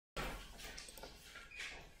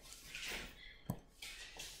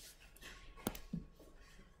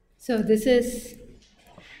So this is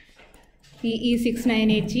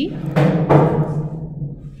PE698G.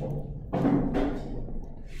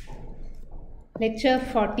 Lecture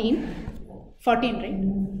 14, right?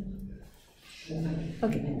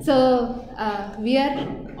 Okay, so we are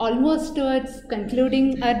almost towards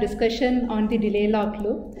concluding our discussion on the delay lock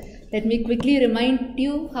loop. Let me quickly remind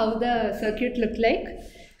you how the circuit looked like.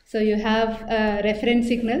 So you have a reference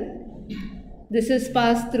signal. This is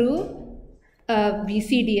passed through a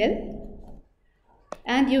VCDL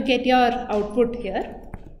and you get your output here.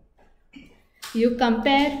 You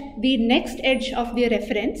compare the next edge of the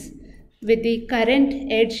reference with the current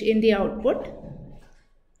edge in the output.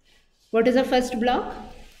 What is the first block?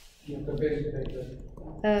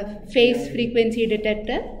 A phase frequency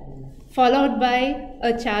detector, followed by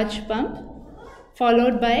a charge pump,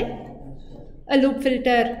 followed by a loop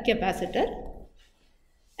filter capacitor.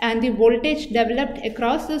 And the voltage developed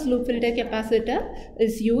across this loop filter capacitor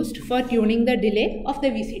is used for tuning the delay of the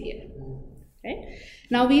VCDL. Right?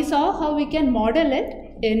 Now we saw how we can model it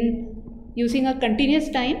in using a continuous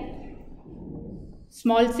time,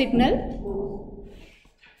 small signal,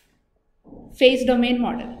 phase domain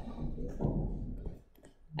model.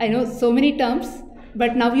 I know so many terms,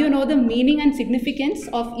 but now you know the meaning and significance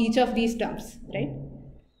of each of these terms, right?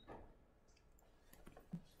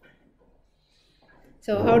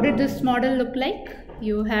 So how did this model look like?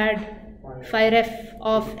 You had phi ref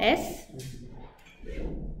of S.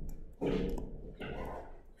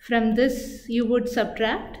 From this you would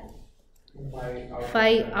subtract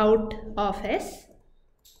phi out of S.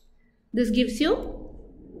 This gives you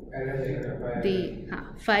the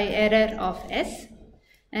phi error of S,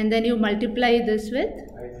 and then you multiply this with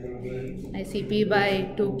ICP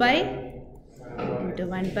by 2 pi into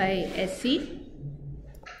 1 by SC.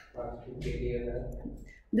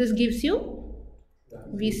 This gives you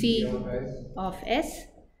VC of S.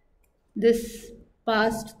 This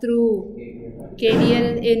passed through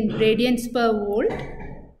KDL in radians per volt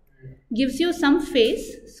gives you some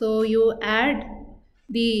phase. So you add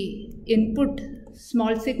the input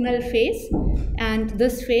small signal phase and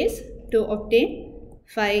this phase to obtain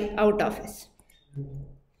phi out of S.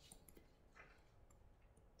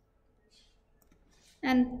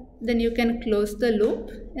 And then you can close the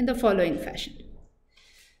loop in the following fashion.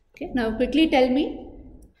 Okay, now quickly tell me,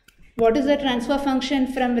 what is the transfer function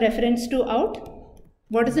from reference to out?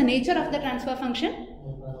 What is the nature of the transfer function?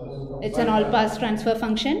 It's an all pass transfer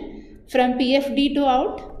function. From PFD to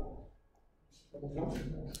out?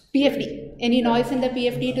 PFD. Any noise in the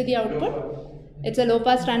PFD to the output? It's a low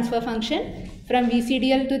pass transfer function. From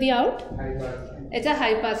VCDL to the out? It's a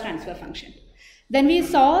high pass transfer function. Then we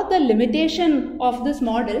saw the limitation of this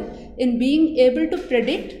model in being able to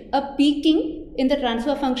predict a peaking in the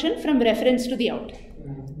transfer function from reference to the out.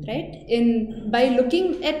 Right? By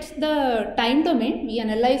looking at the time domain, we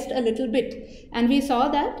analyzed a little bit and we saw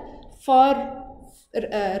that for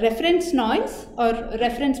reference noise or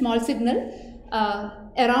reference small signal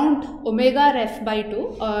around omega ref by 2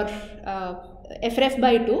 or fref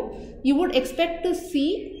by 2, you would expect to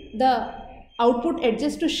see the output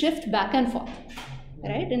edges to shift back and forth.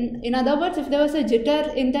 Right? In other words, if there was a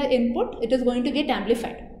jitter in the input, it is going to get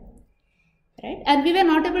amplified. Right? And we were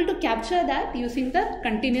not able to capture that using the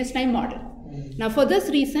continuous time model. Now for this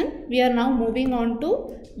reason, we are now moving on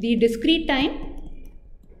to the discrete time,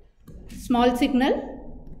 small signal,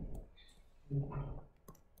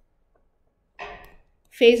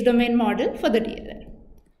 phase domain model for the DLL.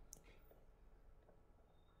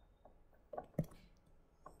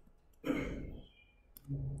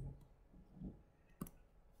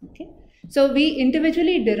 Okay. So we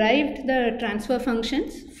individually derived the transfer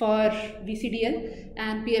functions for VCDL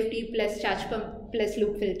and PFD plus charge pump plus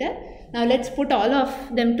loop filter. Now let's put all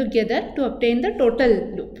of them together to obtain the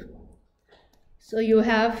total loop. So you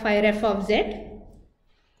have phi ref of Z.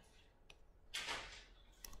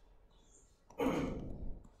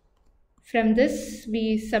 From this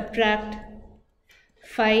we subtract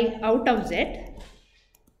phi out of Z.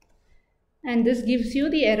 And this gives you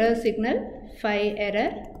the error signal phi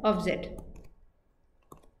error of Z.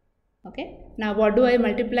 Okay. Now what do I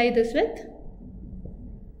multiply this with?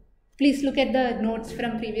 Please look at the notes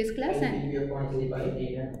from previous class.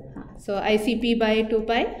 So ICP by 2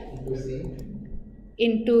 pi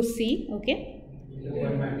into C. Okay.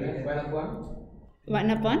 1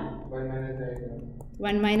 upon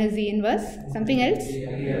 1 minus Z inverse. Something else?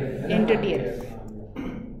 Into DL.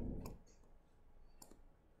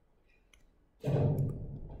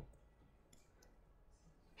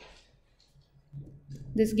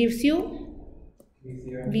 This gives you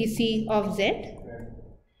VC of Z,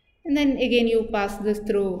 and then again you pass this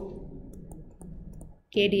through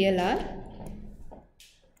KDLR,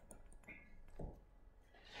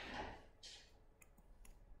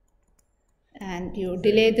 and you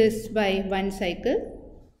delay this by 1 cycle,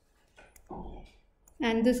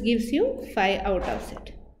 and this gives you phi out of Z.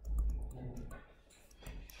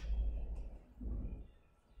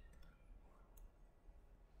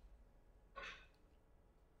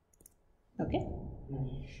 Okay.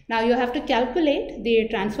 Now you have to calculate the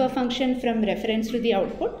transfer function from reference to the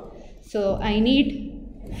output. So I need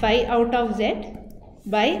phi out of Z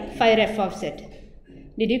by phi ref of Z.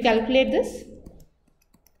 Did you calculate this?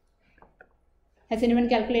 Has anyone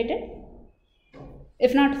calculated?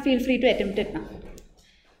 If not, feel free to attempt it now.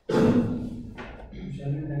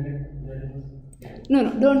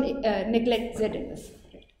 No, don't neglect Z inverse.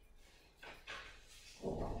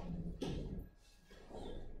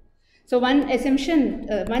 So one assumption,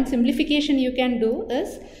 one simplification you can do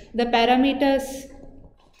is the parameters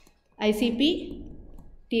ICP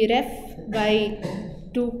Tref by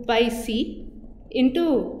 2 pi C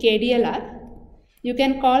into KDLR. You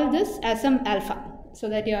can call this as some alpha so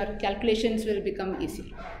that your calculations will become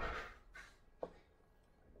easy.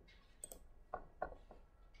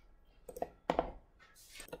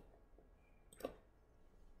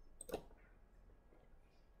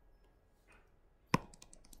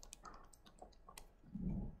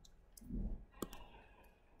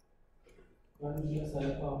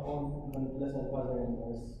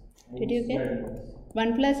 Did you get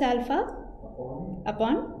 1 plus alpha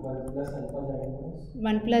upon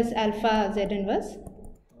 1 plus alpha Z inverse?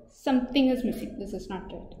 Something is missing. This is not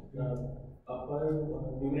right.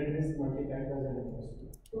 Upper numerator is multiplied by Z inverse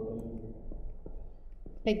totally.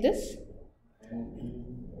 Like this?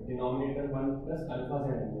 And denominator 1 plus alpha Z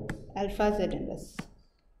inverse. Alpha Z inverse.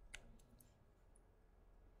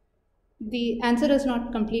 The answer is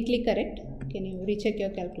not completely correct. Can you recheck your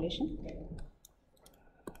calculation?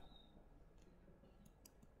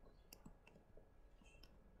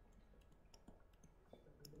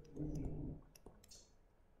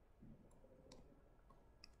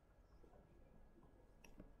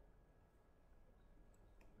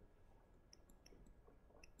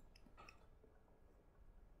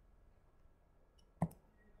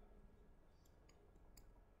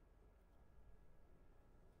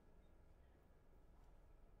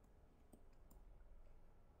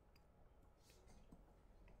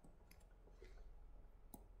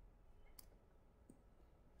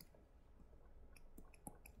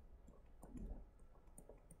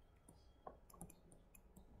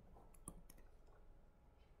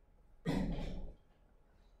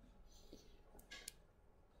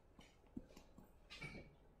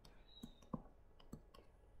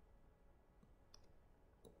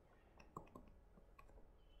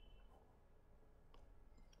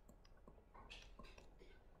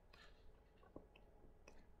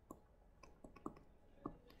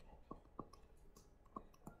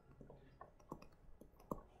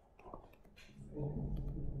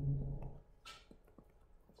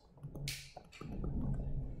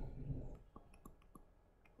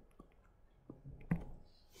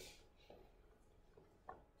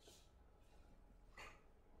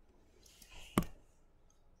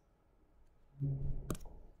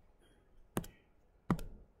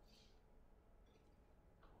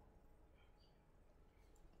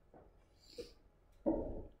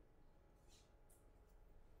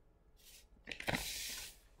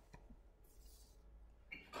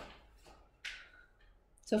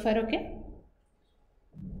 So far, okay?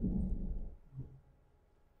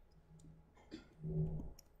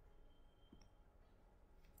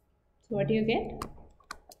 So what do you get?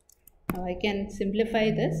 Now I can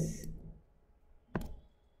simplify this.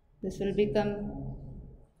 This will become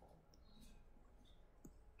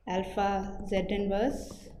alpha Z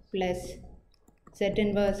inverse plus Z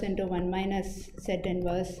inverse into 1 minus Z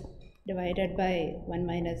inverse divided by 1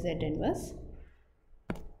 minus Z inverse.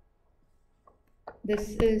 This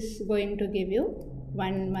is going to give you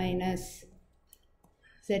 1 minus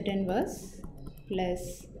Z inverse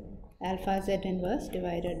plus alpha Z inverse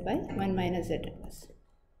divided by 1 minus Z inverse.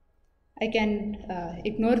 I can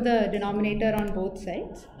ignore the denominator on both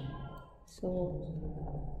sides. So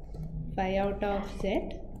phi out of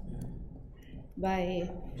Z by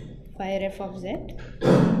phi ref of Z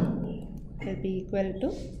will be equal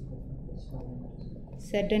to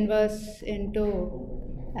Z inverse into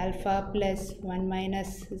alpha plus 1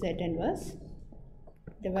 minus Z inverse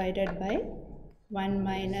divided by 1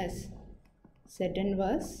 minus Z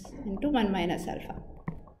inverse into 1 minus alpha.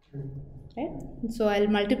 Right? So I'll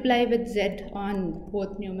multiply with Z on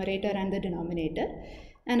both numerator and the denominator,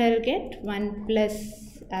 and I'll get 1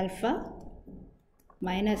 plus alpha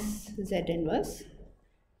minus Z inverse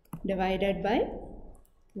divided by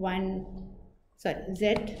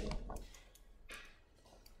z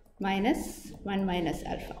minus 1 minus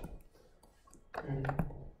alpha.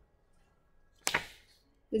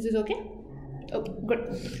 This is okay? Oh,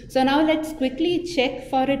 good. So now let's quickly check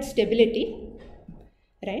for its stability,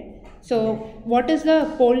 right? So what is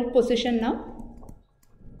the pole position now?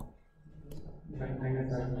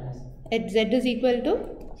 At z is equal to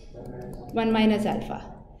 1 minus alpha.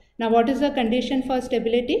 Now what is the condition for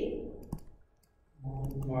stability?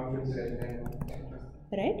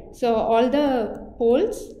 Right? So all the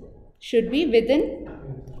poles should be within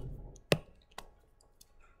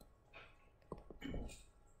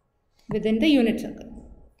the unit circle.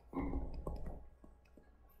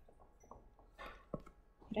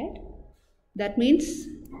 Right? That means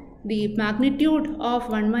the magnitude of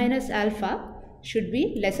 1 minus alpha should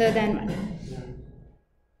be lesser than 1.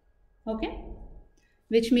 Okay?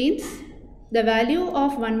 Which means the value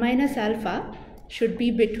of 1 minus alpha should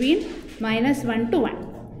be between minus 1 to 1.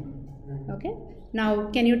 Okay? Now,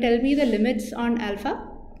 can you tell me the limits on alpha?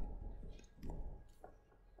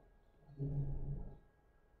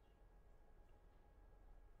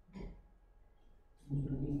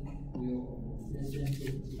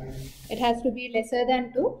 It has to be lesser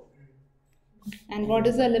than 2. And what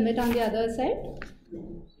is the limit on the other side?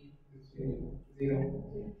 0.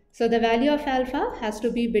 So the value of alpha has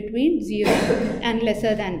to be between 0 and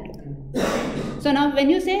lesser than 2. So now when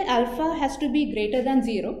you say alpha has to be greater than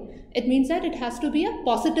 0, it means that it has to be a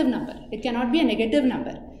positive number. It cannot be a negative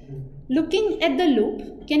number. Looking at the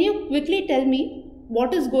loop, can you quickly tell me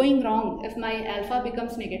what is going wrong if my alpha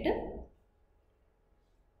becomes negative?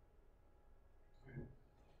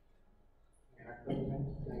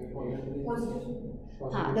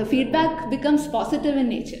 The feedback becomes positive in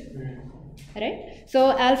nature. Right?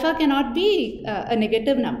 So alpha cannot be a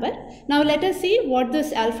negative number. Now let us see what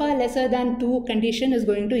this alpha lesser than 2 condition is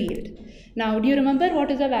going to yield. Now do you remember what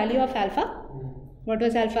is the value of alpha? What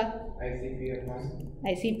was alpha? ICP upon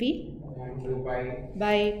ICP 2 pi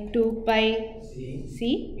by 2 pi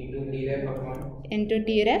C into Tref upon into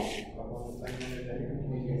Tref.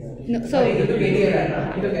 No, so into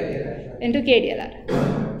KDLR. Into KDLR.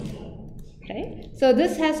 Right? So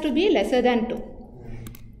this has to be lesser than 2.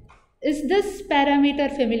 Is this parameter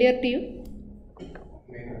familiar to you?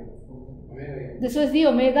 This was the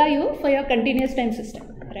omega u for your continuous time system,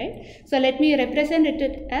 right? So let me represent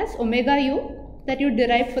it as omega u that you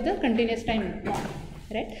derived for the continuous time model,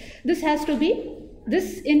 right? This has to be,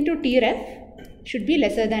 this into Tref should be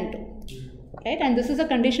lesser than 2, right? And this is a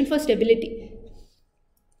condition for stability,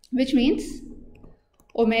 which means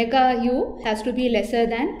omega u has to be lesser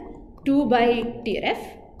than 2 by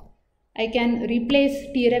Tref. I can replace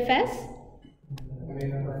Tref as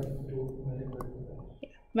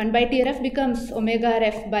 1 by Tref becomes omega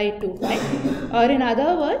ref by 2, right? Or in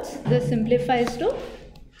other words, this simplifies to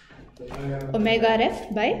omega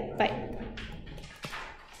ref by pi.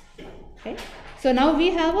 Okay? So now we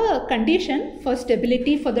have a condition for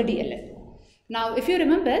stability for the DLL. Now if you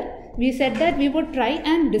remember, we said that we would try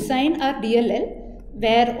and design our DLL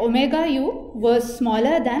where omega u was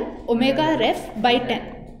smaller than omega ref by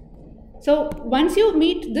 10. So once you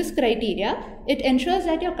meet this criteria, it ensures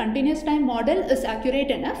that your continuous time model is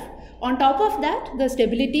accurate enough. On top of that, the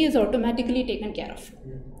stability is automatically taken care of.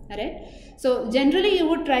 Alright? So generally you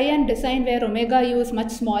would try and design where omega u is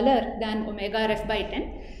much smaller than omega ref by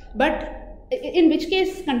 10, but in which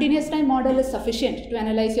case continuous time model is sufficient to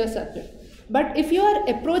analyze your circuit. But if you are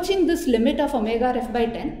approaching this limit of omega ref by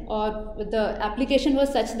 10, or the application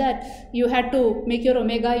was such that you had to make your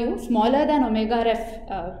omega u smaller than omega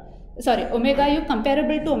u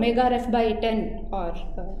comparable to omega ref by 10 or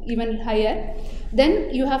even higher, then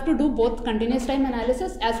you have to do both continuous time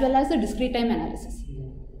analysis as well as the discrete time analysis.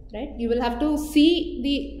 Right? You will have to see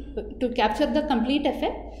to capture the complete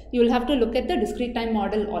effect, you will have to look at the discrete time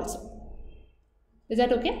model also. Is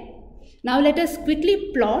that okay? Now let us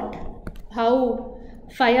quickly plot how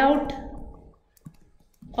phi out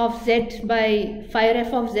of z by phi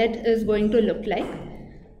ref of z is going to look like.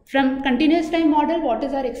 From continuous time model, what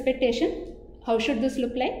is our expectation? How should this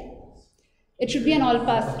look like? It should be an all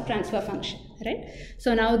pass transfer function, right?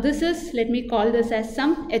 So now this is, let me call this as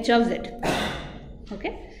some h of z.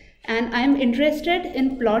 Okay? And I am interested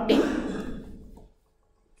in plotting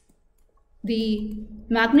the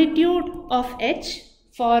magnitude of h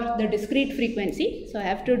for the discrete frequency. So I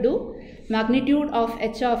have to do magnitude of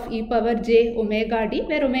h of e power j omega d,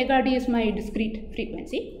 where omega d is my discrete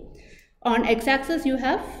frequency. On x-axis you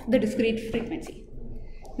have the discrete frequency.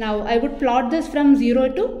 Now I would plot this from 0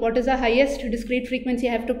 to, what is the highest discrete frequency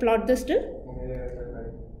I have to plot this till?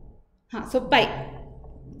 So pi.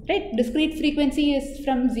 right? Discrete frequency is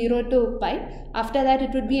from 0 to pi. After that,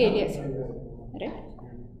 it would be aliasing, right?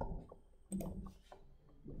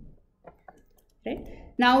 Right?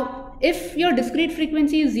 Now, if your discrete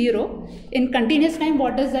frequency is 0, in continuous time,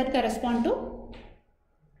 what does that correspond to?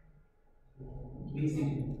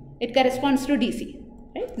 DC. It corresponds to DC,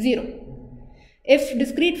 right? 0. If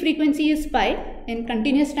discrete frequency is pi, in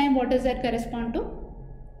continuous time, what does that correspond to?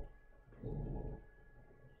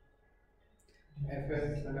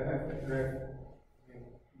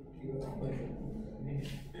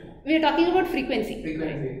 We are talking about frequency,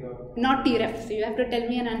 not Tref. So you have to tell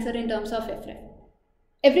me an answer in terms of Fref.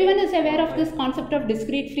 Everyone is aware of this concept of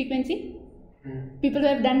discrete frequency. People who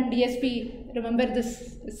have done DSP remember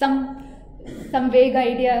this. Some vague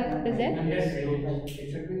idea is there.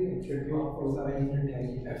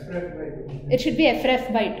 It should be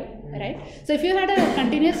Fref by 2, right? So if you had a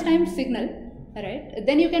continuous time signal, right,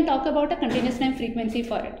 then you can talk about a continuous time frequency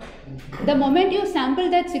for it. The moment you sample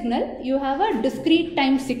that signal, you have a discrete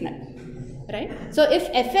time signal, right? So if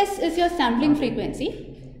Fs is your sampling frequency,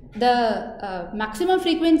 the maximum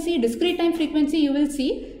frequency, discrete time frequency you will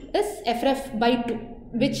see is Fref by 2,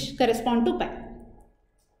 which correspond to pi,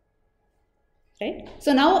 right?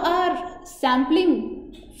 So now our sampling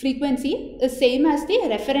frequency is same as the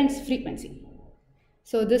reference frequency.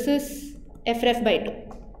 So this is Fref by 2.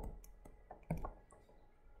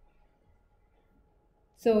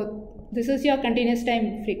 So this is your continuous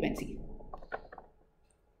time frequency.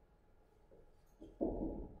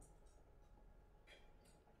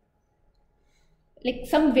 Like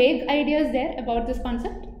some vague ideas there about this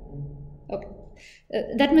concept? Okay.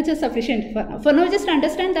 That much is sufficient for now. For now, just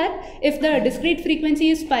understand that if the discrete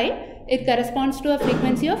frequency is pi, it corresponds to a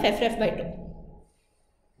frequency of Fref by 2.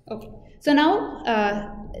 Okay. So now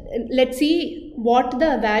let's see what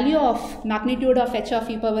the value of magnitude of h of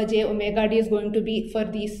e power j omega d is going to be for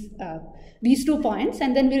these 2 points,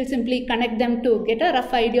 and then we'll simply connect them to get a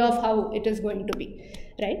rough idea of how it is going to be,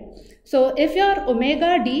 right? So if your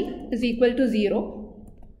omega d is equal to 0,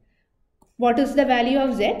 what is the value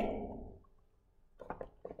of z?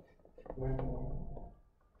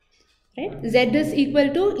 Right? Z is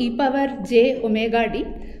equal to e power j omega d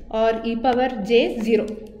or e power j 0,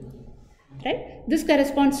 right? This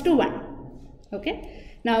corresponds to 1. Okay.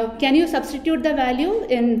 Now, can you substitute the value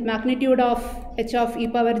in magnitude of h of e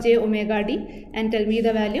power j omega d and tell me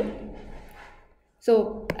the value?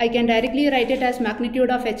 So I can directly write it as magnitude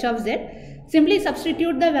of h of z. Simply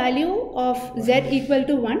substitute the value of z equal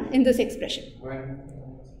to 1 in this expression.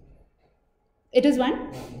 It is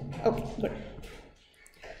 1? Okay, good.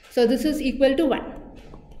 So this is equal to 1.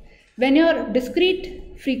 When your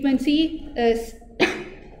discrete frequency is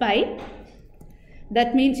pi,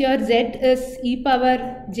 that means your z is e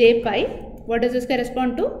power j pi. What does this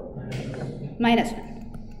correspond to? Minus 1.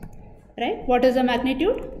 Right? What is the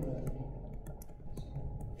magnitude?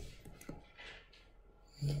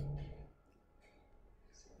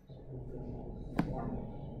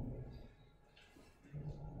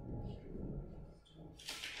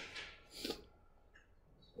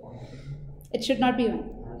 It should not be 1.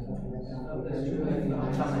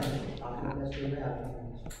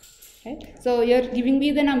 Right? So you're giving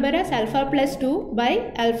me the number as alpha plus 2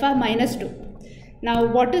 by alpha minus 2. Now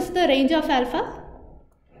what is the range of alpha?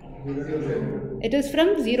 It is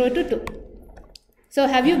from 0 to 2. So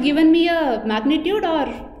have you given me a magnitude, or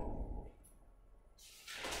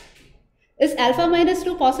is alpha minus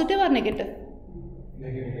 2 positive or negative?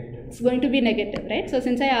 Negative. It's going to be negative, right? So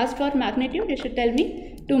since I asked for magnitude, you should tell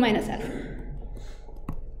me 2 minus alpha.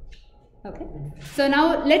 Okay. So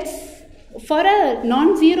now let's, for a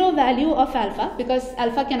non-zero value of alpha, because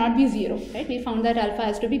alpha cannot be 0, right? We found that alpha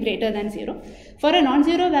has to be greater than 0. For a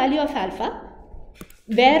non-zero value of alpha,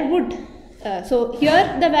 where would, so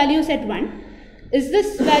here the value is at 1. Is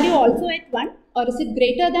this value also at 1, or is it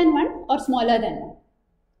greater than 1 or smaller than 1?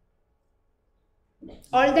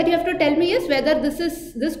 All that you have to tell me is whether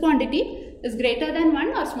this quantity is greater than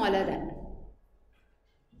 1 or smaller than 1.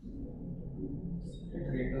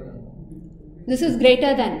 This is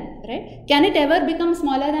greater than, right? Can it ever become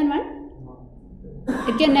smaller than 1?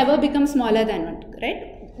 It can never become smaller than 1,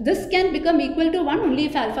 right? This can become equal to 1 only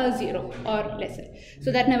if alpha is 0 or lesser.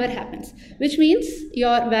 So that never happens, which means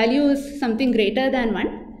your value is something greater than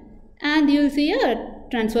 1, and you will see a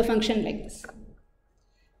transfer function like this,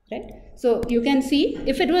 right? So you can see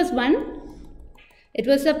if it was 1, it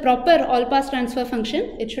was a proper all-pass transfer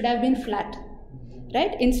function, it should have been flat,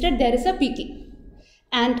 right? Instead there is a peaking.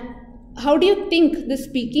 And how do you think this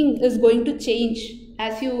peaking is going to change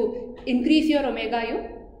as you increase your omega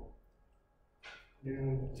u?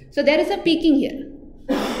 So there is a peaking here,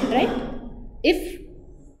 right? If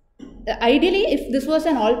ideally, if this was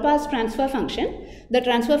an all-pass transfer function, the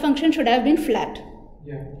transfer function should have been flat.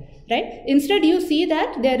 Yeah. Right? Instead, you see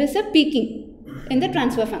that there is a peaking in the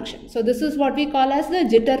transfer function. So this is what we call as the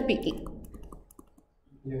jitter peaking.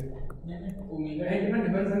 Yeah. Omega. And it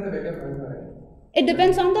depends on the value of alpha, right? It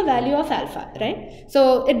depends on the value of alpha, right?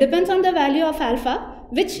 So it depends on the value of alpha,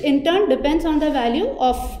 which in turn depends on the value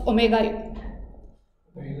of omega u.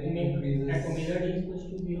 At omega d equals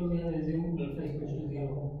to 0, we have assumed alpha equals to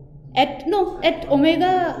 0. At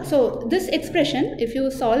omega, so this expression, if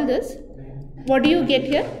you solve this, what do you get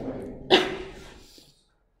here?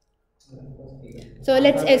 So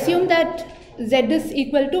let's assume that z is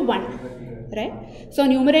equal to 1, right? So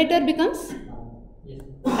numerator becomes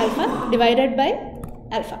alpha divided by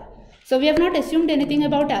alpha. So we have not assumed anything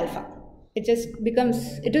about alpha. It just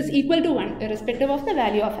becomes, it is equal to 1 irrespective of the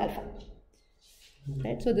value of alpha.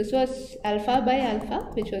 Right? So this was alpha by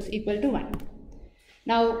alpha, which was equal to 1.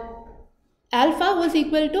 Now alpha was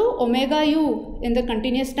equal to omega u in the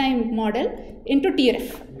continuous time model into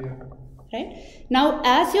Trf. Right? Now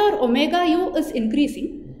as your omega u is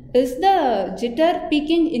increasing, is the jitter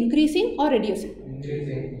peaking increasing or reducing?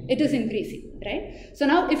 Increasing. It is increasing, right? So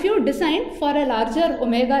now if you design for a larger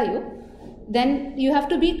omega u, then you have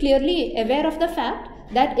to be clearly aware of the fact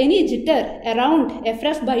that any jitter around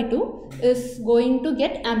frf by 2 is going to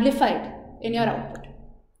get amplified in your output.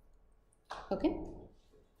 Okay?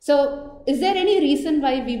 So is there any reason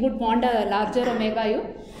why we would want a larger omega u?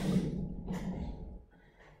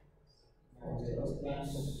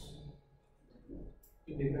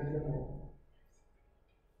 It depends on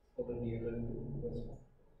the DLL.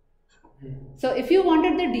 So if you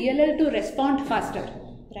wanted the DLL to respond faster,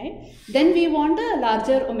 right, then we want a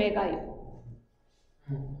larger omega u.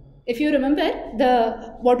 If you remember,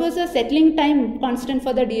 what was the settling time constant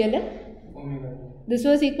for the DLL? Omega. This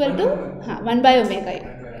was equal to 1 by omega u.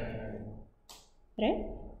 Right?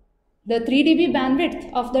 The 3 dB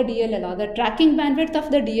bandwidth of the DLL, or the tracking bandwidth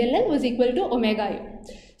of the DLL, was equal to omega u.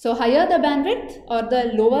 So higher the bandwidth or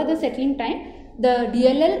the lower the settling time, the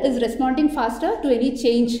DLL is responding faster to any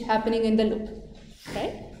change happening in the loop.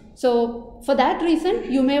 Right? So for that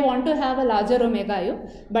reason, you may want to have a larger omega u,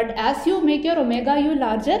 but as you make your omega u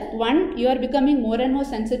larger, one, you are becoming more and more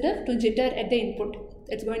sensitive to jitter at the input.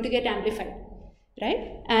 It's going to get amplified,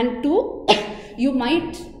 right? And two, you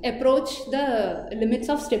might approach the limits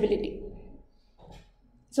of stability.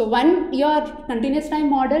 So one, your continuous time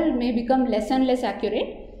model may become less and less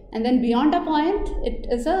accurate, and then beyond a point, it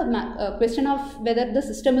is a question of whether the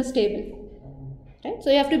system is stable. Right?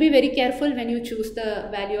 So you have to be very careful when you choose the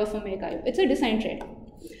value of omega u. It's a design trade.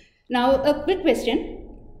 Now a quick question.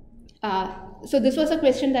 So this was a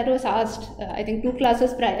question that was asked, I think 2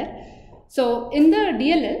 classes prior. So in the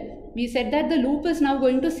DLL, we said that the loop is now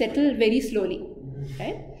going to settle very slowly.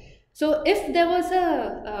 Right? So if there was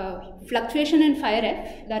a fluctuation in phi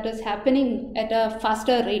ref that is happening at a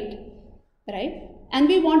faster rate, right? And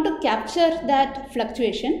we want to capture that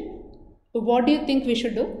fluctuation, what do you think we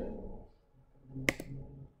should do?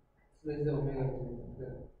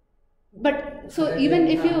 But so even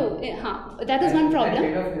if you, that is one problem.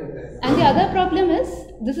 And the other problem is,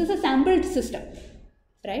 this is a sampled system,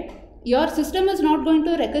 right? Your system is not going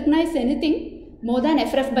to recognize anything more than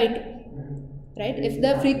frf by 2, right? If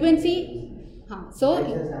the frequency,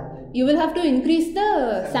 so you will have to increase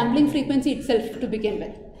the sampling frequency itself to begin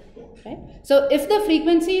with, right? So if the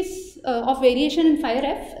frequencies of variation in phi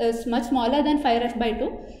ref is much smaller than phi ref by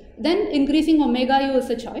 2, then increasing omega u is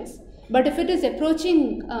a choice. But if it is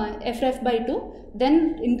approaching frf by 2,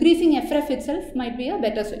 then increasing frf itself might be a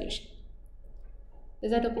better solution.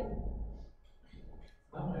 Is that okay?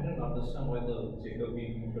 I don't understand why the jitter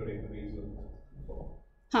peaking should increase.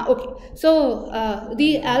 Okay. So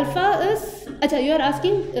the alpha is, you are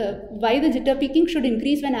asking why the jitter peaking should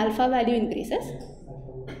increase when alpha value increases?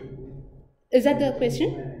 Is that the question?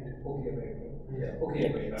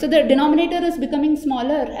 Okay. So the denominator is becoming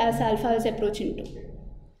smaller as alpha is approaching 2.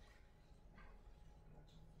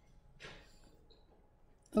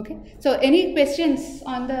 Okay. So any questions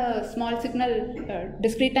on the small signal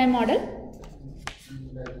discrete time model?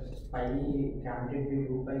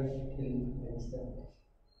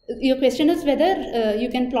 Your question is whether you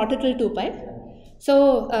can plot it till 2 pi.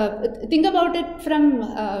 So think about it from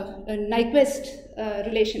a Nyquist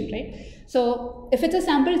relation, right? So if it's a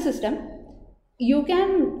sampled system, you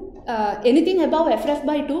can, anything above frf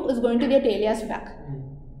by 2 is going to get aliased back.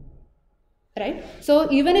 Right?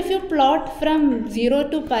 So even if you plot from 0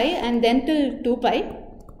 to pi and then till 2 pi,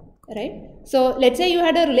 right? So let's say you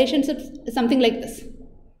had a relationship something like this,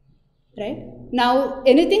 right? Now,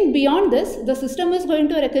 anything beyond this, the system is going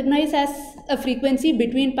to recognize as a frequency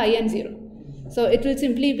between pi and 0. So it will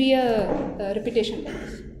simply be a repetition like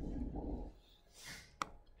this.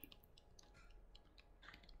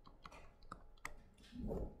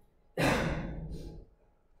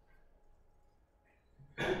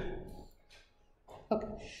 Okay.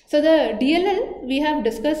 So the DLL we have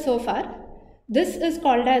discussed so far, this is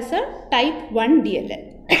called as a Type-I DLL.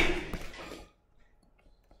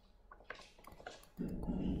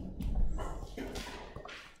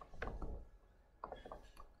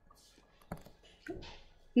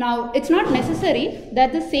 Now, it's not necessary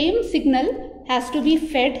that the same signal has to be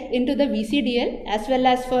fed into the VCDL as well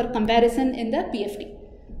as for comparison in the PFD.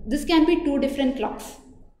 This can be two different clocks,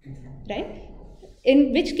 right?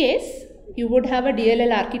 In which case, you would have a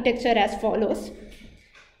DLL architecture as follows.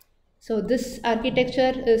 So, this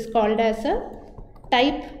architecture is called as a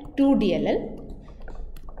Type-II DLL.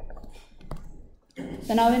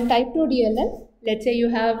 So, now in Type-II DLL, let's say you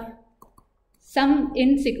have some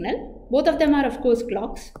in signal. Both of them are of course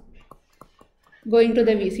clocks going to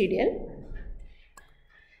the VCDL.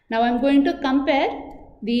 Now I'm going to compare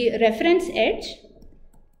the reference edge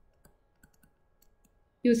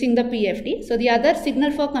using the PFD. So the other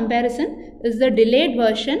signal for comparison is the delayed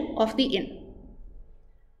version of the in.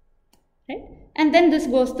 Right? And then this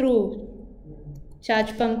goes through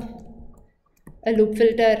charge pump, a loop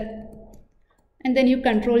filter, and then you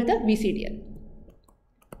control the VCDL.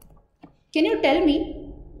 Can you tell me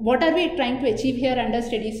what are we trying to achieve here under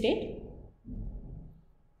steady state?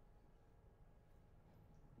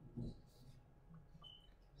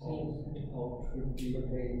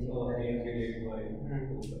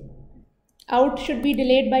 Out should be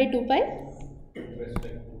delayed by 2 pi.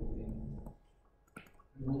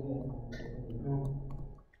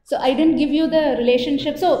 So I didn't give you the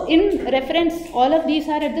relationship. So in reference, all of these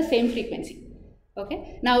are at the same frequency.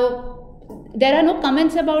 Okay. Now there are no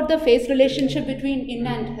comments about the phase relationship between in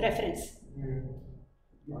and reference. It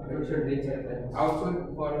should reach out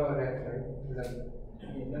should follow right?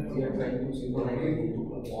 We are trying to synchronize.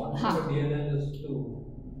 DLL is to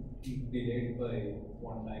keep delayed by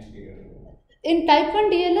one time period. In Type-I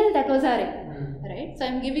DLL, that was our aim, right? So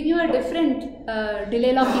I'm giving you a different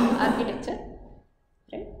delay locking architecture,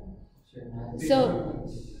 right?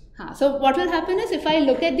 So what will happen is if I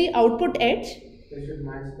look at the output edge,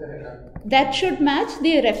 that should match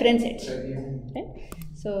the reference edge. Right?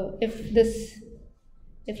 So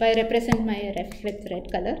if I represent my ref with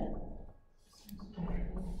red color,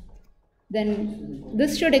 then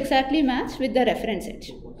this should exactly match with the reference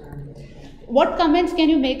edge. What comments can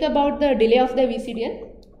you make about the delay of the VCDL?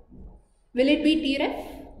 Will it be Tref?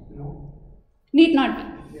 No. Need not be.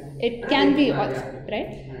 It can be also,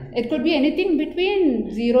 right? It could be anything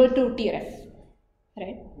between 0 to Tref.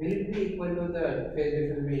 Right? Will it be equal to the phase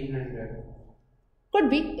difference between in and ref? Could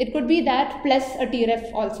be. It could be that plus a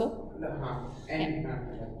Tref also.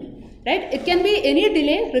 Right? It can be any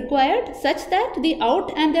delay required such that the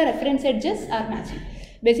out and the reference edges are matching.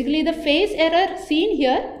 Basically, the phase error seen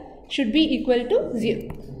here should be equal to 0.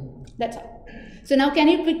 That's all. So now can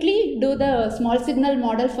you quickly do the small signal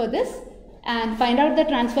model for this and find out the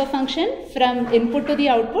transfer function from input to the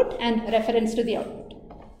output and reference to the output?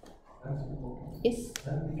 Yes?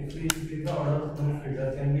 If we increase the order of loop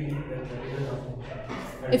filter, can we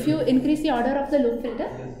If you increase the order of the loop filter,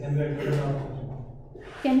 yes, can we alter the transfer?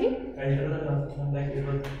 Can we? Alter the transfer like it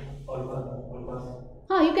was all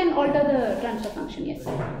pass. You can alter the transfer function, yes.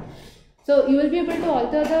 So you will be able to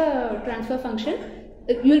alter the transfer function.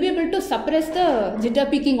 You will be able to suppress the jitter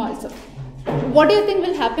peaking also. What do you think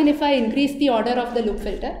will happen if I increase the order of the loop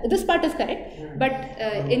filter? This part is correct, but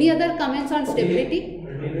any other comments on stability?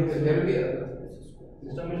 There will be a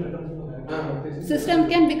System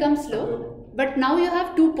can become slow, but now you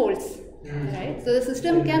have two poles, right? So the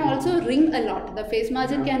system can also ring a lot. The phase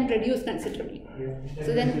margin can reduce considerably.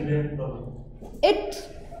 So then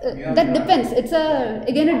that depends. It's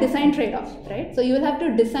again a design trade-off, right? So you will have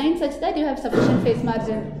to design such that you have sufficient phase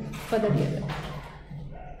margin for the DLL.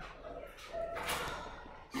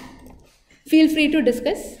 Feel free to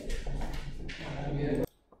discuss.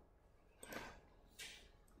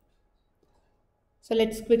 So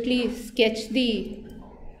let's quickly sketch the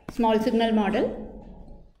small signal model.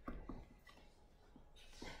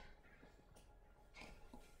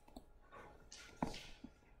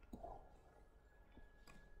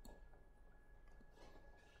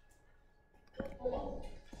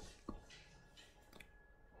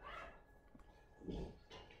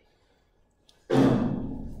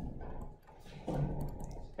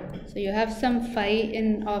 So you have some phi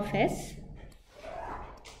in of S.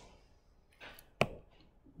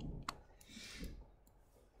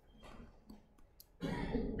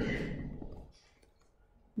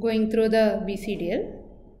 going through the VCDL.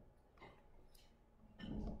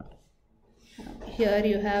 Here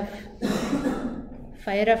you have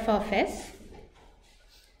phi ref of S.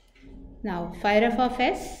 Now phi ref of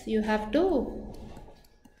S, you have to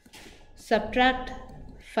subtract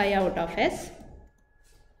phi out of S.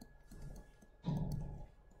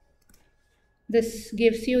 This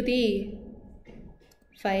gives you the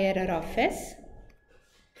phi error of S.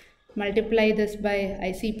 Multiply this by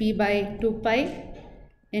ICP by 2 pi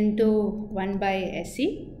into 1 by SC.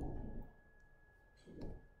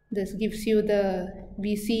 This gives you the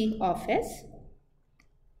VC of S.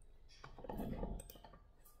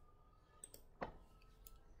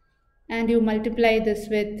 And you multiply this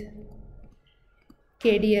with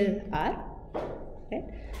KDLR. Right?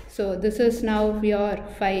 So this is now your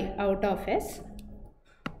phi out of S.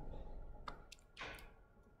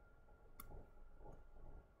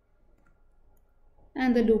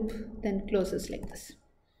 And the loop then closes like this.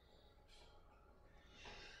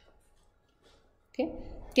 Okay.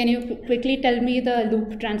 Can you quickly tell me the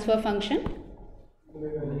loop transfer function?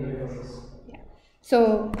 Yeah.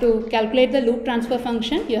 So to calculate the loop transfer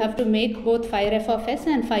function, you have to make both phi ref of S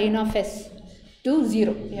and phi in of S to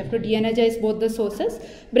 0. You have to de-energize both the sources,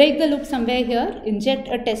 break the loop somewhere here, inject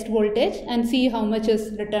a test voltage and see how much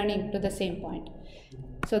is returning to the same point.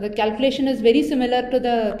 So the calculation is very similar to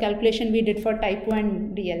the calculation we did for Type-II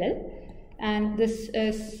DLL, and this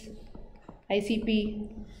is ICP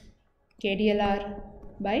KDLR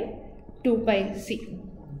by 2 pi C,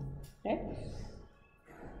 right,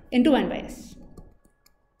 into 1 by S.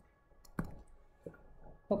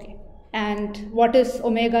 Okay, and what is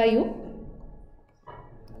omega u?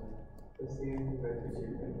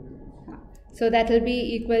 So that will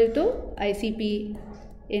be equal to ICP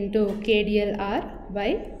into KDLR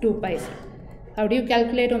by 2 pi C. How do you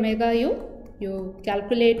calculate omega u? You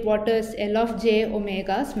calculate what is L of j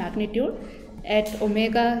omega's magnitude at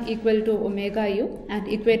omega equal to omega u and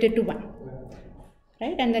equate it to 1.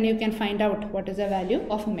 Right? And then you can find out what is the value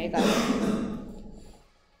of omega u.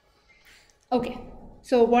 Okay.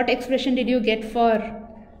 So what expression did you get for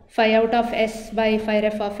phi out of S by phi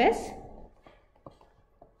ref of S?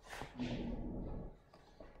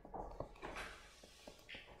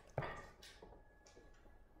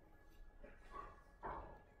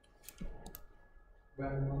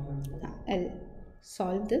 I'll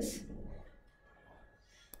solve this.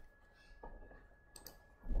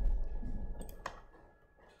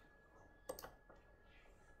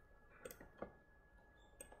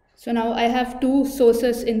 So now I have two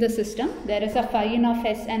sources in the system. There is a phi in of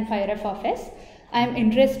S and phi ref of S. I am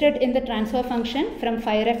interested in the transfer function from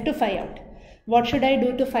phi ref to phi out. What should I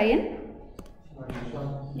do to phi in?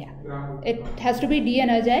 Yeah, it has to be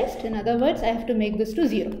de-energized. In other words, I have to make this to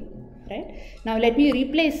 0. Right? Now let me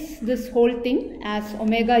replace this whole thing as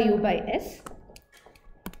omega u by S.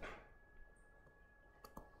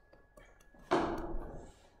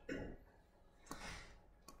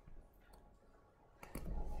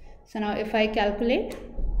 So now if I calculate,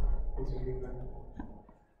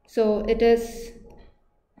 so it is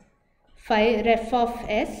phi ref of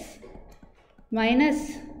S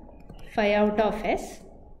minus phi out of S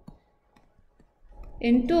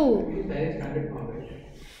into,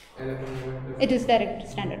 it is direct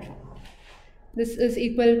standard form. This is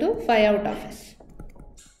equal to phi out of S.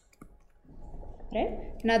 Right?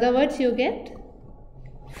 In other words, you get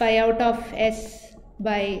phi out of S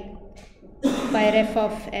by phi ref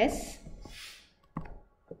of S.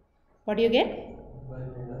 What do you get?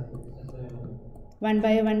 1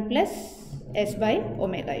 by 1 plus S by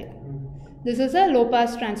omega u. This is a low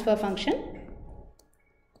pass transfer function.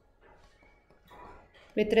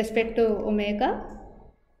 With respect to omega,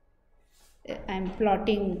 I am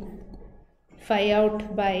plotting phi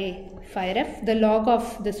out by phi ref, the log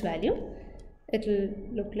of this value. It will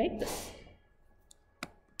look like this.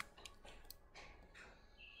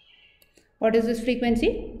 What is this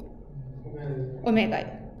frequency?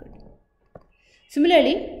 Omega. Good.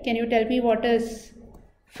 Similarly, can you tell me what is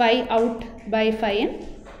phi out by phi in?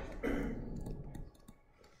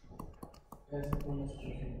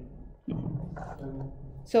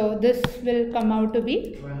 So this will come out to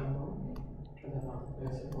be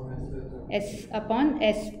S upon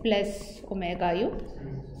S plus omega u.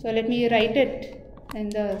 So let me write it in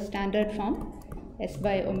the standard form, S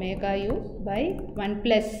by omega u by 1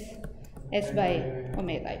 plus S by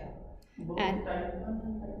omega u. And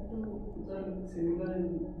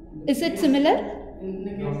is it similar? In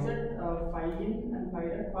the case that phi in and phi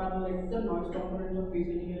ref are like the noise components of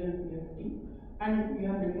VCDL and PFT, and we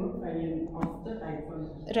have removed phi in of the type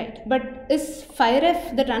 1. Right, but is phi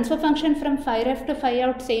ref, the transfer function from phi ref to phi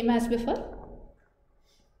out, same as before?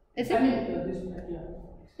 Is I it? mean, this, yeah.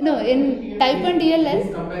 No, in Type-I He's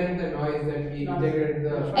DLL comparing the noise that we injected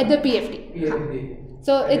at the PFD. PFD.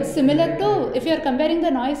 So it's similar to, if you are comparing the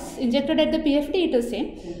noise injected at the PFD, it is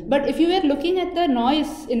same. But if you were looking at the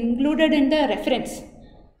noise included in the reference,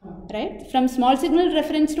 right, from small signal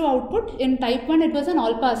reference to output, in Type-I it was an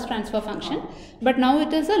all pass transfer function, but now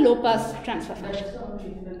it is a low pass transfer function.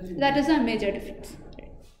 That is a major difference.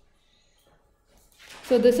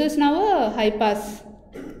 So this is now a high pass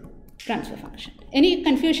transfer function. Any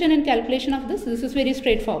confusion in calculation of this? This is very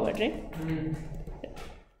straightforward, right?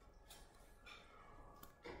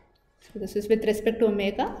 So this is with respect to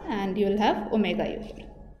omega, and you will have omega u here.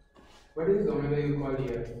 What is omega you call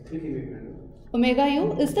here? 3 dB bandwidth. Omega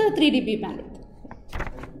u is the 3 dB bandwidth.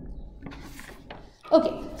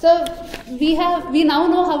 Okay, so we now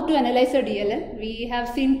know how to analyze a DLL. We have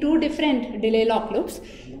seen two different delay lock loops.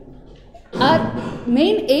 Our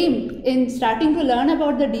main aim in starting to learn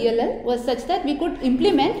about the DLL was such that we could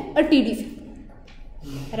implement a TDC,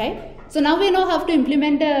 right? So now we know how to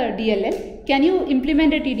implement a DLL. Can you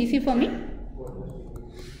implement a TDC for me?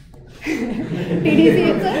 TDC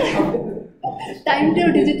is a time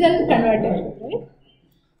to digital converter, right?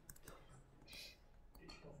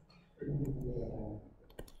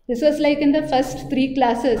 This was like in the first 3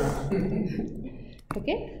 classes.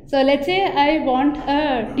 Okay, so let's say I want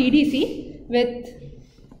a TDC with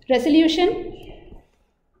resolution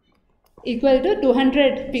equal to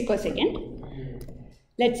 200 picosecond.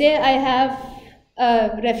 Let's say I have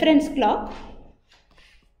a reference clock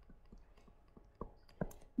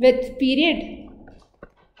with period.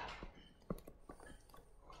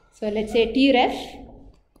 So let's say Tref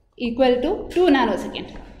equal to 2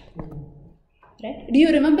 nanosecond. Right? Do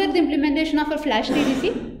you remember the implementation of a flash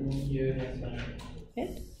TDC? Yes.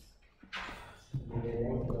 Right?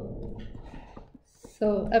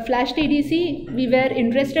 So a flash TDC, we were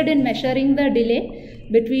interested in measuring the delay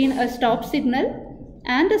between a stop signal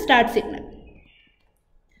and a start signal.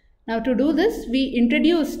 Now to do this, we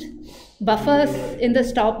introduced buffers in the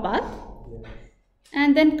stop path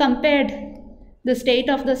and then compared the state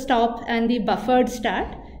of the stop and the buffered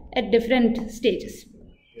start at different stages.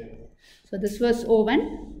 So this was O1,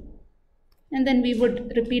 and then we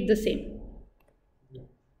would repeat the same.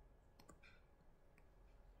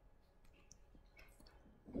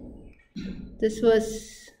 This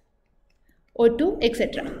was O2,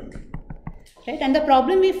 etc. Right? And the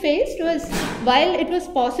problem we faced was, while it was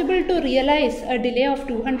possible to realize a delay of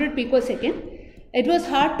 200 picosecond, it was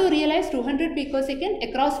hard to realize 200 picosecond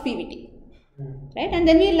across PVT. Right? And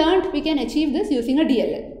then we learned we can achieve this using a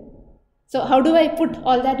DLL. So how do I put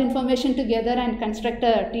all that information together and construct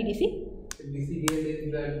a TDC? DCDL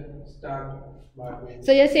is the start bar.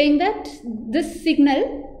 So you're saying that this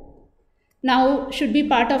signal now should be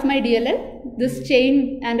part of my DLL, this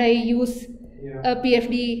chain, and I use a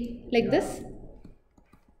PFD like this,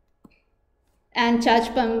 and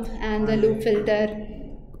charge pump and the loop filter,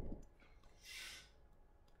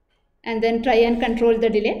 and then try and control the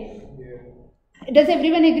delay. Does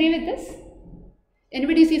everyone agree with this?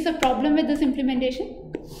 Anybody sees a problem with this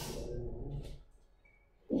implementation?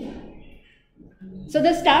 So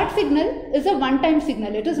the start signal is a one-time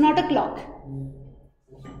signal, it is not a clock.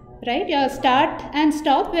 Right? Your start and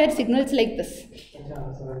stop were signals like this.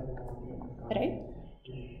 Right?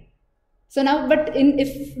 So now, but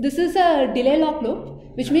if this is a delay lock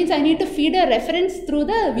loop, which means I need to feed a reference through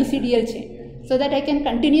the VCDL chain so that I can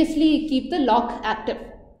continuously keep the lock active.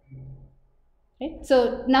 Right?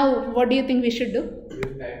 So now what do you think we should do?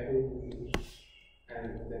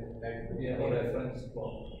 Yeah, or reference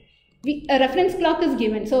clock. A reference clock is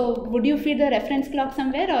given. So would you feed the reference clock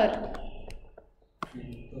somewhere, or?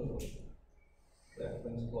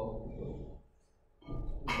 Reference clock.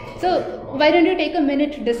 So why don't you take a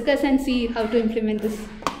minute to discuss and see how to implement this?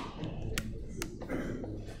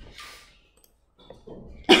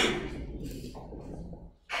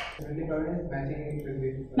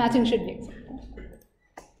 Matching should be accepted.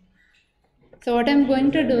 So what I'm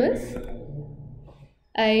going to do is,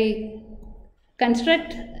 I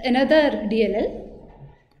construct another DLL.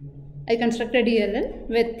 I construct a DLL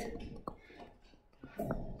with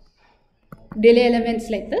delay elements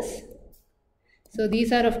like this. So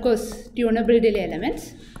these are of course tunable delay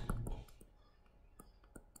elements.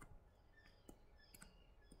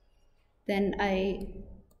 Then I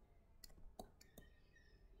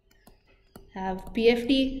have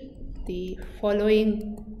PFD, the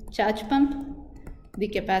following charge pump, the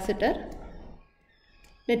capacitor.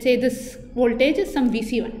 Let's say this voltage is some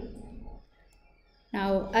VC1.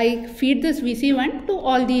 Now I feed this VC1 to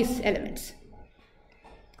all these elements.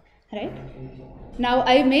 Right? Now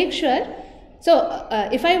I make sure So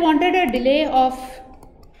if I wanted a delay of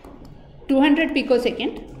 200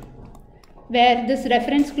 picosecond, where this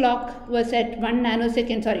reference clock was at 2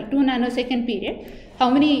 nanosecond period, how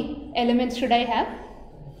many elements should I have?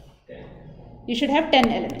 10. You should have 10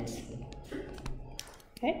 elements.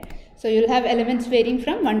 Okay, so you'll have elements varying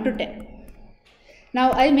from 1 to 10.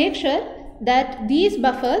 Now I make sure that these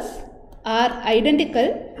buffers are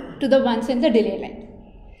identical to the ones in the delay line,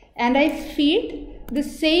 and I feed the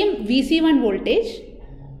same VC1 voltage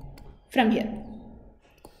from here.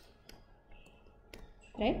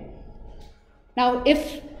 Right? Now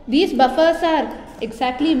if these buffers are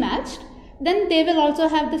exactly matched, then they will also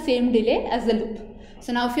have the same delay as the loop.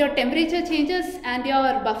 So now if your temperature changes and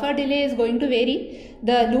your buffer delay is going to vary,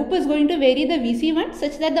 the loop is going to vary the VC1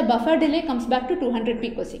 such that the buffer delay comes back to 200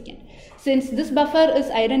 picosecond. Since this buffer is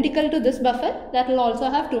identical to this buffer, that will also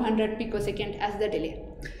have 200 picosecond as the delay.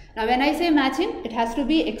 Now when I say matching, it has to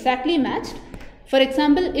be exactly matched. For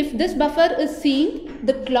example, if this buffer is seeing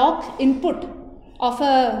the clock input of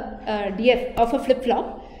a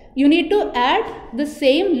flip-flop, you need to add the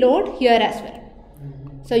same load here as well.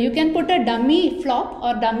 So you can put a dummy flop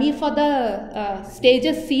or dummy for the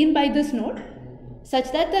stages seen by this node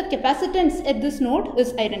such that the capacitance at this node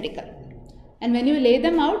is identical. And when you lay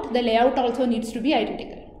them out, the layout also needs to be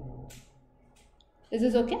identical. Is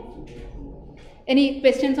this okay? Any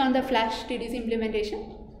questions on the flash TDC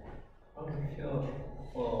implementation? Okay, sure.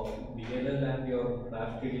 DLL and your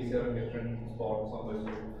flash TDC are different spots on the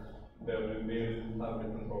chip. They will have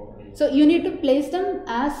different properties. So you need to place them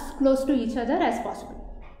as close to each other as possible.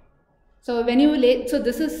 So when you lay, so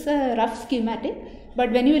this is a rough schematic,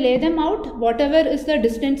 but when you lay them out, whatever is the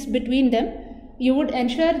distance between them, you would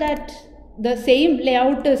ensure that the same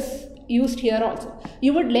layout is used here also.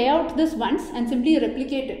 You would lay out this once and simply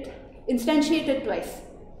replicate it, instantiate it twice,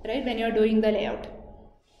 right, when you are doing the layout.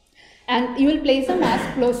 And you will place them as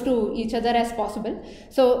close to each other as possible.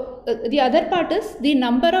 So the other part is the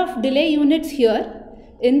number of delay units here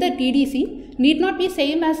in the TDC need not be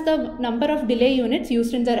same as the number of delay units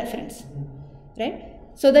used in the reference, right?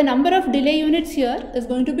 So the number of delay units here is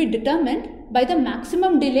going to be determined by the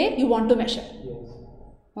maximum delay you want to measure.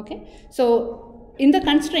 Okay, so in the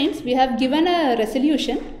constraints we have given a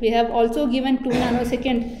resolution, we have also given 2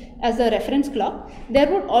 nanosecond as a reference clock. There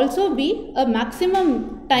would also be a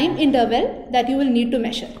maximum time interval that you will need to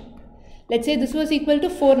measure. Let's say this was equal to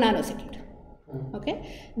 4 nanosecond. Okay,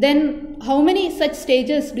 then how many such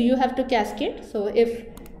stages do you have to cascade? So if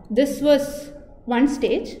this was one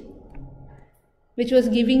stage which was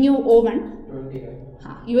giving you O1, 20, right?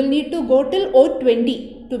 you will need to go till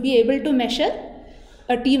O20 to be able to measure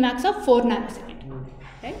a Tmax of 4 nanosecond.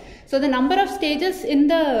 Right? So the number of stages in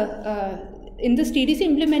this TDC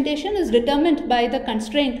implementation is determined by the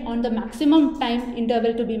constraint on the maximum time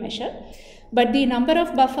interval to be measured, but the number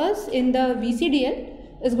of buffers in the VCDL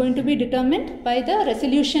is going to be determined by the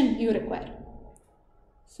resolution you require.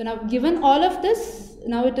 So now given all of this,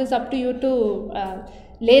 now it is up to you to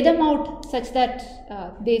lay them out such that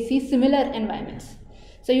they see similar environments.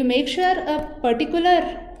 So you make sure a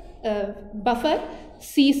particular buffer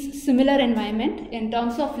sees similar environment in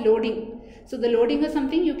terms of loading. So the loading is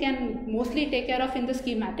something you can mostly take care of in the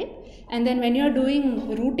schematic, and then when you are doing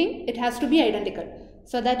routing, it has to be identical,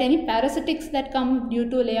 so that any parasitics that come due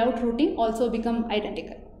to layout routing also become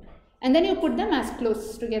identical. And then you put them as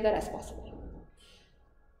close together as possible.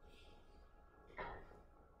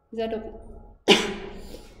 Is that okay?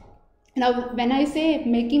 Now, when I say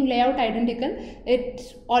making layout identical, it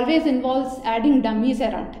always involves adding dummies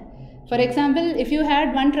around. For example, if you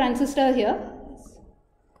had one transistor here,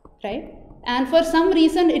 right, and for some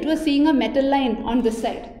reason it was seeing a metal line on this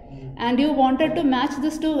side, and you wanted to match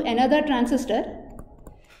this to another transistor,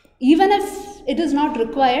 even if it is not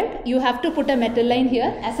required, you have to put a metal line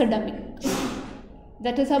here as a dummy.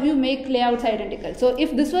 That is how you make layouts identical. So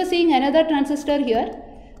if this was seeing another transistor here,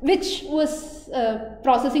 which was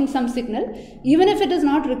processing some signal, even if it is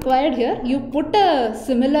not required here, you put a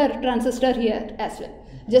similar transistor here as well,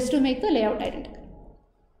 just to make the layout identical.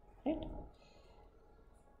 Right?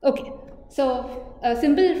 Okay, so a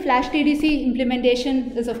simple flash TDC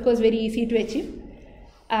implementation is of course very easy to achieve.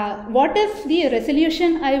 What if the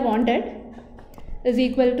resolution I wanted is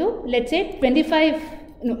equal to, let's say 50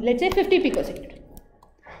 picosecond,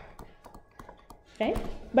 right?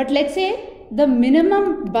 But let's say the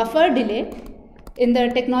minimum buffer delay in the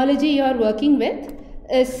technology you are working with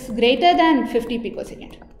is greater than 50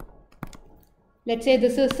 picosecond. Let's say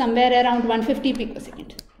this is somewhere around 150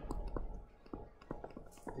 picosecond.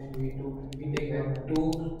 Then we take that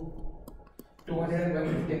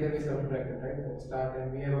 250 together we subtracted, right? The start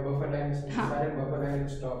and we have a buffer line start and buffer line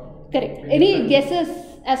stop. Correct. Any guesses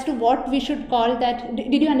as to what we should call that?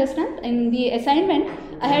 Did you understand? In the assignment,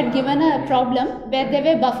 I had given a problem where there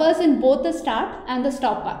were buffers in both the start and the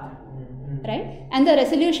stop path, right? And the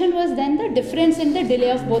resolution was then the difference in the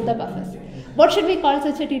delay of both the buffers. What should we call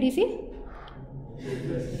such a TDC?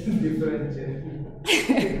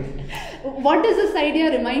 What does this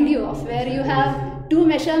idea remind you of, where you have two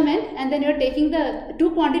measurements and then you're taking the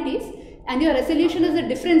two quantities and your resolution is the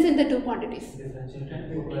difference in the two quantities?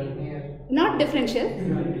 Not differential,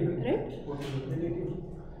 right?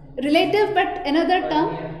 Relative, but another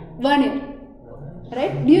term, Vernier,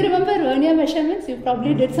 right? Do you remember Vernier measurements? You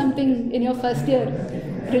probably did something in your first year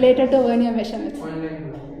related to Vernier measurements.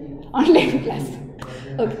 Online class.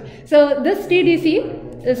 Okay. So this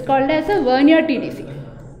TDC is called as a Vernier TDC.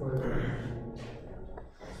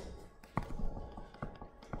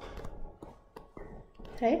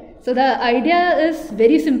 Right? So the idea is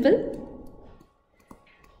very simple.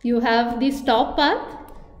 You have the stop path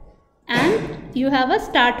and you have a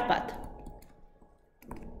start path.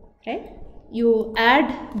 Right? You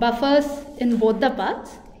add buffers in both the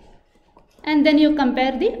paths and then you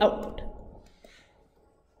compare the output.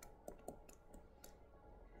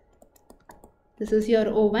 This is your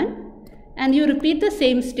O1 and you repeat the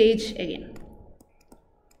same stage again.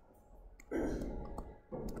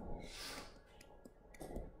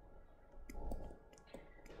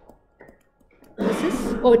 This is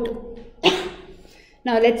O2.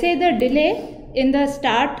 Now let's say the delay in the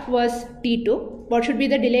start was T2. What should be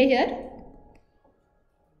the delay here?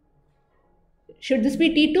 Should this be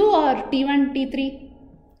T2 or T1, T3?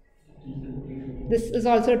 This is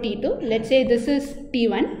also T2. Let's say this is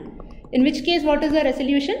T1. In which case, what is the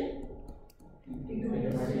resolution?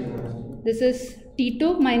 This is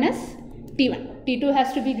T2 minus T1. T2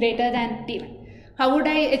 has to be greater than T1. How would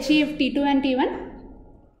I achieve T2 and T1?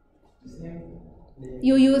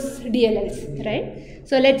 You use DLLs, right?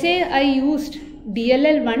 So let's say I used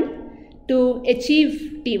DLL1 to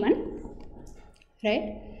achieve T1,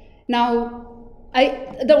 right? Now,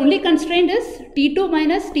 the only constraint is T2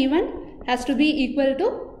 minus T1 has to be equal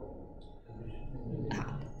to.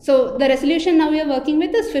 So the resolution now we are working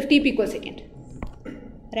with is 50 picosecond,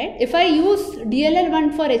 right? If I use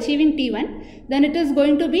DLL1 for achieving T1, then it is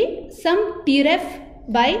going to be some Tref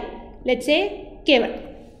by, let's say,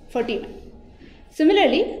 K1 for T1.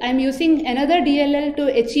 Similarly, I am using another DLL to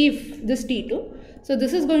achieve this T2. So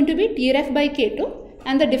this is going to be Tref by K2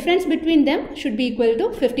 and the difference between them should be equal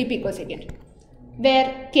to 50 picosecond,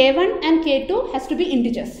 where K1 and K2 has to be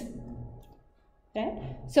integers, right?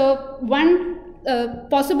 So one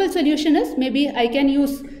possible solution is maybe I can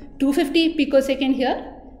use 250 picosecond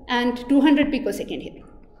here and 200 picosecond here.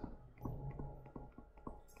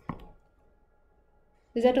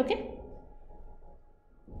 Is that okay?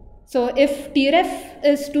 So if Tref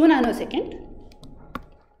is 2 nanosecond,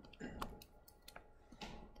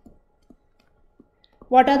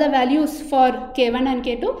 what are the values for K1 and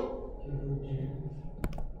K2?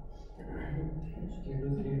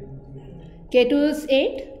 K2 is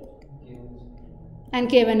 8 and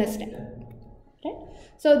K1 is 10. Right?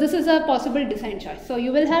 So this is a possible design choice. So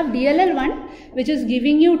you will have DLL1 which is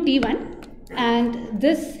giving you T1 and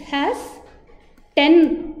this has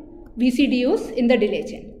 10 VCDUs in the delay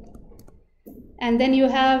chain. And then you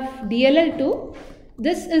have DLL2,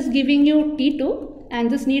 this is giving you T2 and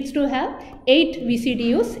this needs to have 8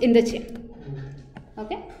 VCDUs in the chain.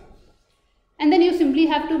 Okay? And then you simply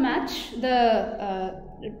have to match the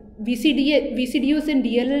VCDUs in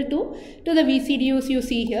DLL2 to the VCDUs you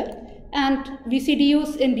see here, and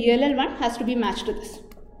VCDUs in DLL1 has to be matched to this.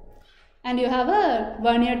 And you have a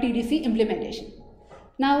Vernier TDC implementation.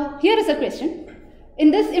 Now here is a question. In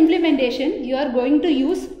this implementation, you are going to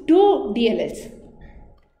use 2 DLLs,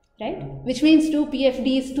 right? Which means 2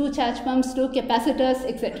 PFDs, 2 charge pumps, 2 capacitors,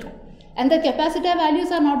 etc. And the capacitor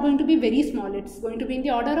values are not going to be very small. It's going to be in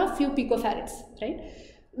the order of few picofarads, right?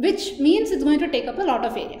 Which means it's going to take up a lot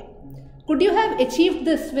of area. Could you have achieved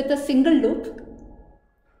this with a single loop?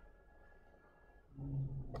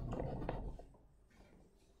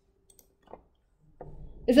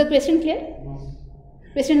 Is the question clear? No.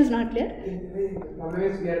 Question is not clear?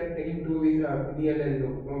 Always we are taking 2 with DLL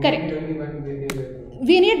loop. Correct. Only one with DLL.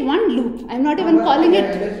 We need one loop. I am not even calling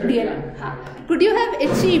it DLL. Could you have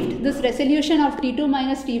achieved this resolution of T2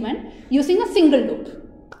 minus T1 using a single loop?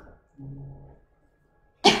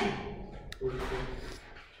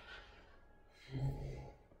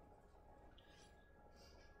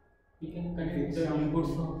 We can connect the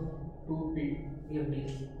inputs of 2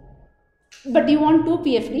 PFDs. But you want 2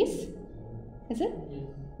 PFDs? Is it? Yes.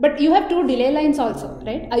 But you have two delay lines also,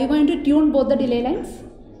 right? Are you going to tune both the delay lines?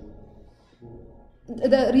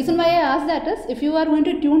 The reason why I asked that is, if you are going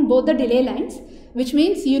to tune both the delay lines, which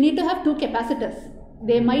means you need to have two capacitors.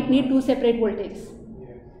 They might need two separate voltages.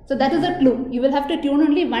 So that is a clue. You will have to tune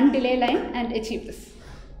only one delay line and achieve this.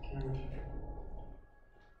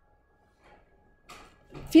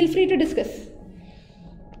 Feel free to discuss.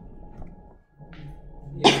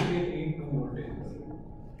 Yes, we need two voltages.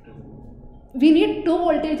 We need two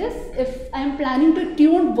voltages if I am planning to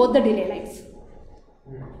tune both the delay lines.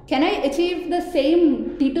 Can I achieve the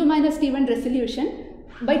same T2 minus T1 resolution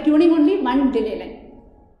by tuning only one delay line?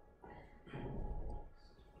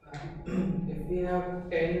 If we have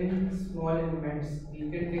 10 small elements, we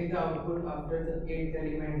can take the output after the 8th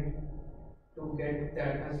element to get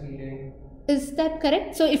that much delay. Is that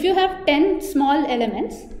correct? So if you have 10 small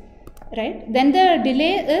elements, right, then the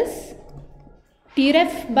delay is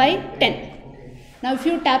Tref by 10. Now if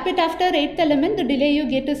you tap it after 8th element, the delay you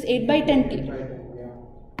get is 8 by 10 T.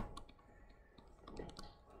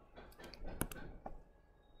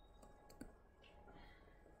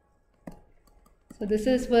 So this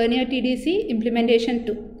is Vernier TDC implementation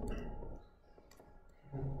 2.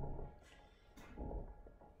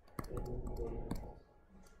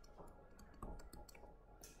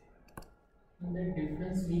 The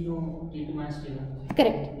difference we know T2 minus T1.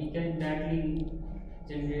 Correct. We can directly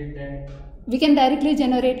generate that. We can directly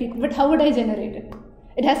generate it, but how would I generate it?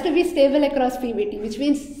 It has to be stable across PVT, which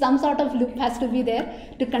means some sort of loop has to be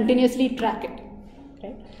there to continuously track it,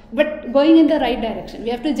 right? But going in the right direction, we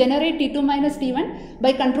have to generate T2 minus T1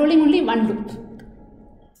 by controlling only one loop.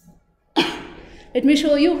 Let me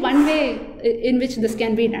show you one way in which this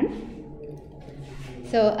can be done.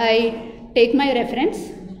 So I take my reference,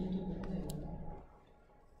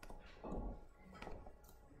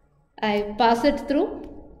 I pass it through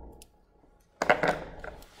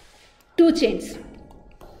two chains.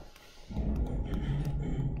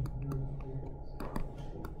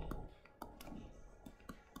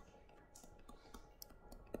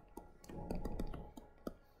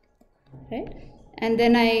 Right? And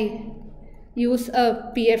then I use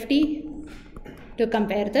a PFT to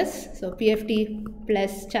compare this. So PFT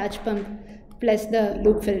plus charge pump plus the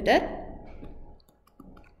loop filter.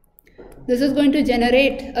 This is going to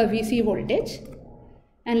generate a VC voltage.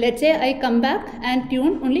 And let's say I come back and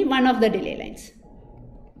tune only one of the delay lines.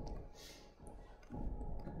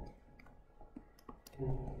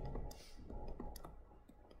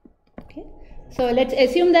 Okay. So let's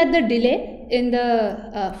assume that the delay in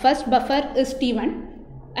the first buffer is T1.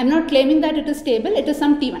 I'm not claiming that it is stable, it is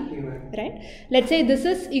some T1, right? Let's say this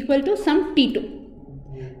is equal to some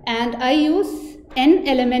T2. And I use n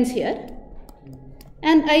elements here.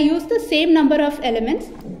 And I use the same number of elements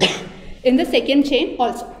in the second chain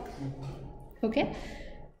also. Okay.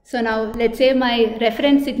 So now let's say my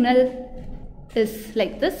reference signal is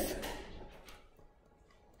like this.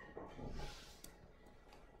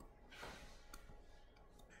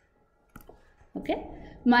 Okay.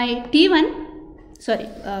 My T1, sorry,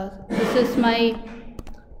 this is my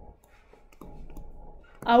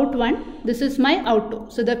out 1, this is my out 2.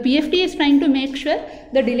 So the PFT is trying to make sure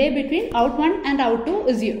the delay between out 1 and out 2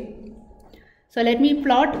 is 0. So let me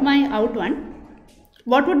plot my out 1.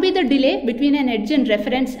 What would be the delay between an edge in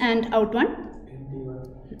reference and out 1?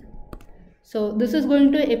 So this is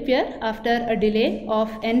going to appear after a delay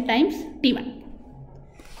of n times T1.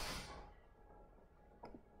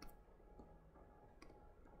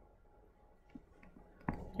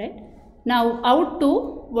 Right? Now out 2,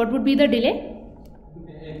 what would be the delay?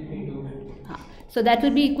 So that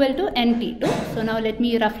will be equal to NT2. So now let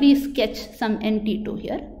me roughly sketch some NT2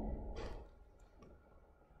 here.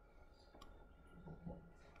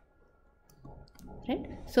 Right?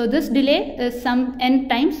 So this delay is some n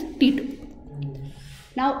times T2.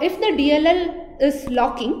 Now if the DLL is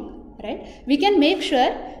locking, right, we can make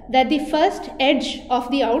sure that the first edge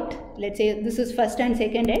of the out, let's say this is first and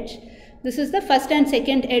second edge, this is the first and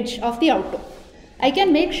second edge of the out 2. I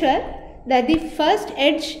can make sure that the first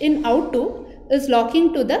edge in out 2 is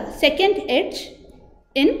locking to the second edge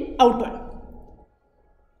in out 1.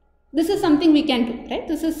 This is something we can do, right?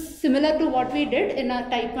 This is similar to what we did in our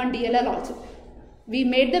type 1 DLL also. We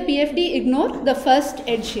made the PFD ignore the first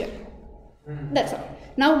edge here. That's all.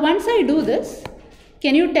 Now once I do this,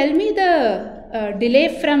 can you tell me the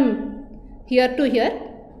delay from here to here?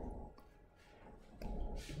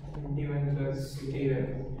 T1 plus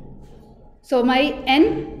T1. So my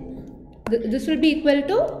n, this will be equal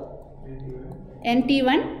to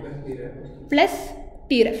NT1 plus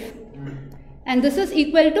Tref. And this is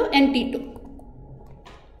equal to NT2.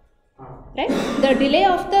 Right? The delay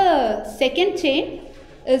of the second chain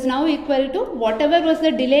is now equal to whatever was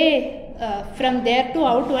the delay from there to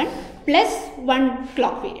out 1 plus 1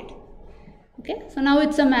 clock period. Okay, so now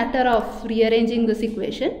it's a matter of rearranging this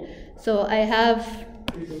equation. So I have,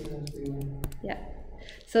 yeah,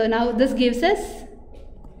 so now this gives us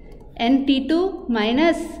NT2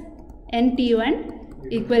 minus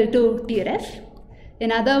NT1 equal to Trf.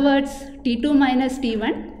 In other words, T2 minus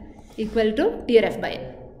T1 equal to Trf by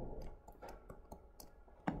N.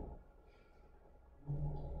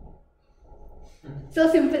 So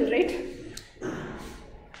simple, right?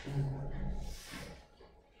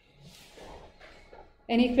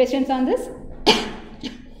 Any questions on this?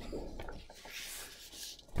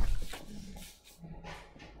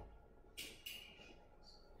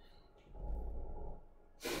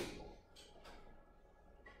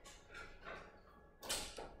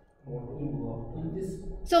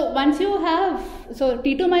 So once you have, so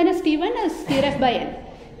T2 minus T1 is Trf by N,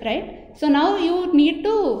 right? So now you need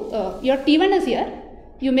to, your T1 is here,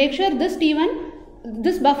 you make sure this T1,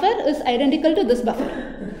 this buffer is identical to this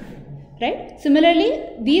buffer, right? Similarly,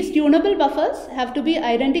 these tunable buffers have to be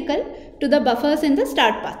identical to the buffers in the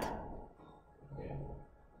start path,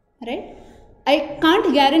 right? I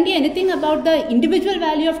can't guarantee anything about the individual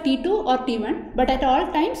value of T2 or T1, but at all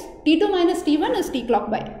times, T2 minus T1 is T clock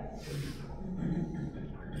by N.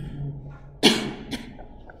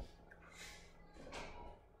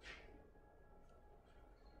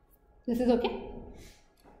 This is okay?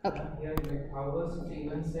 Okay. Yeah, like how was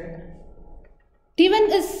T1 set? T1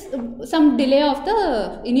 is some delay of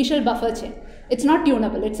the initial buffer chain. It's not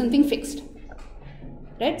tunable, it's something fixed.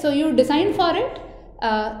 Right? So you design for it,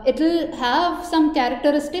 it will have some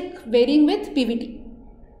characteristic varying with PVT.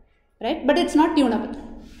 Right? But it's not tunable.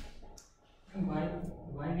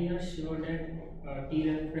 Why we are sure that T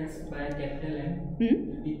reference by capital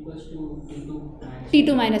M equals to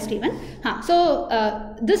T2 minus T1. So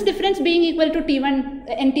this difference being equal to T1,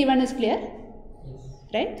 NT1 is clear, Yes.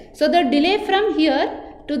 right? So the delay from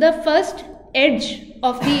here to the first edge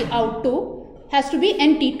of the out2 has to be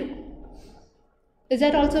NT2. Is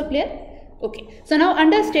that also clear? Okay. So now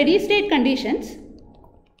under steady state conditions,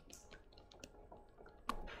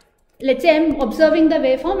 let's say I am observing the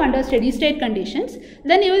waveform under steady state conditions,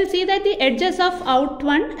 then you will see that the edges of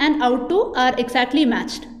out1 and out2 are exactly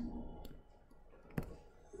matched.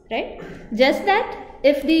 Right? Just that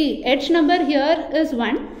if the edge number here is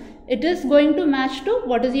 1, it is going to match to,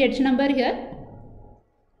 what is the edge number here?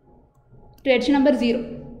 To edge number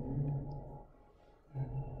 0.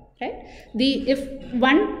 Right? If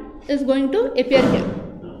 1 is going to appear here.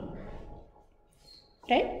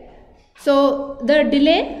 Right? So the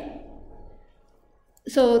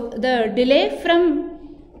delay from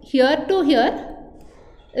here to here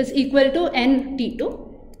is equal to NT2.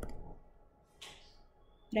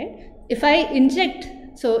 Right? If I inject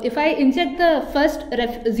the first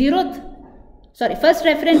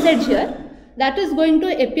reference edge here, that is going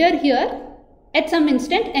to appear here at some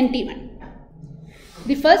instant NT1.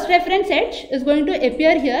 The first reference edge is going to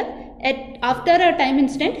appear here after a time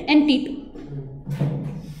instant NT2.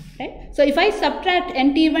 Right? So if I subtract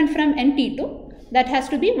NT1 from NT2, that has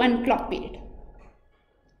to be 1 clock period.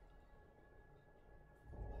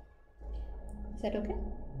 Is that okay?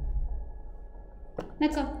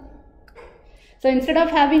 That's all. So instead of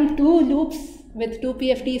having 2 loops with 2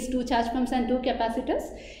 PFDs, 2 charge pumps and 2 capacitors,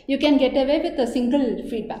 you can get away with a single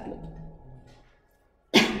feedback loop.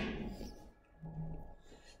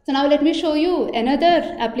 So now let me show you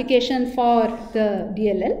another application for the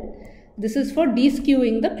DLL. This is for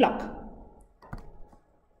de-skewing the clock.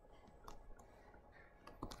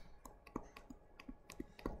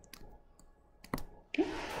 Okay.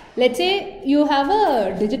 Let's say you have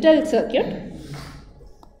a digital circuit.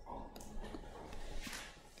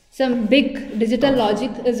 Some big digital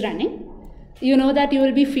logic is running. You know that you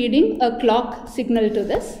will be feeding a clock signal to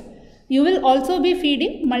this. You will also be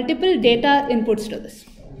feeding multiple data inputs to this.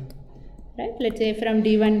 Right? Let's say from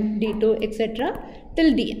D1, D2, etc.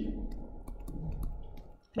 till Dn.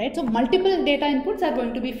 Right? So multiple data inputs are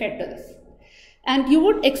going to be fed to this. And you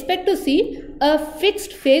would expect to see a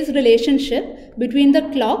fixed phase relationship between the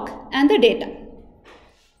clock and the data.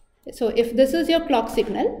 So if this is your clock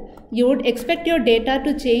signal, you would expect your data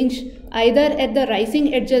to change either at the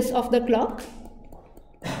rising edges of the clock,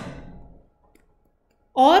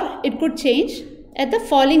 or it could change at the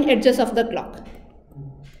falling edges of the clock.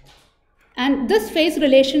 And this phase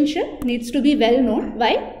relationship needs to be well known.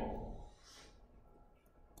 Why?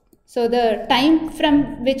 So the time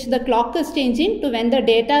from which the clock is changing to when the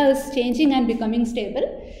data is changing and becoming stable,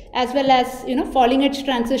 as well as falling edge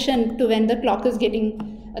transition to when the clock is getting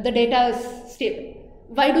the data is stable.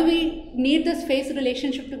 Why do we need this phase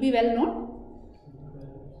relationship to be well known?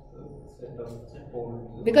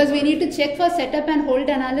 Because we need to check for setup and hold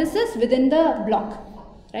analysis within the block,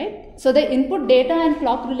 right? So the input data and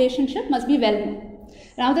clock relationship must be well known.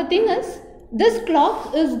 Now the thing is, this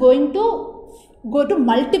clock is going to go to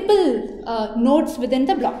multiple nodes within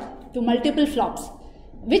the block, to multiple flops,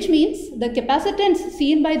 which means the capacitance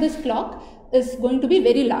seen by this clock is going to be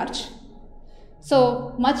very large.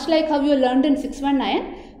 So much like how you learned in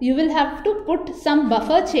 619, you will have to put some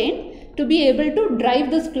buffer chain to be able to drive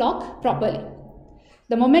this clock properly.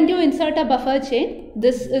 The moment you insert a buffer chain,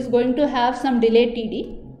 this is going to have some delay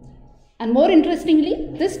TD. And more interestingly,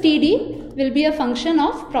 this TD will be a function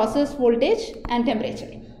of process voltage and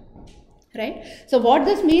temperature, right? So what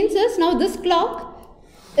this means is, now this clock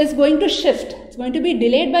is going to shift. It's going to be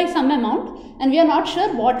delayed by some amount, and we are not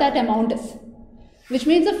sure what that amount is. Which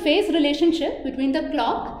means the phase relationship between the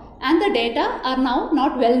clock and the data are now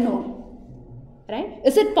not well known, right?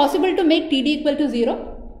 Is it possible to make TD equal to 0?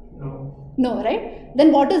 No. No, right?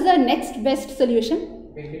 Then what is the next best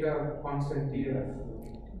solution? Make it a constant TRF.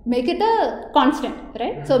 Make it a constant,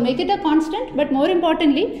 right? So make it a constant, but more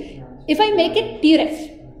importantly, if I make it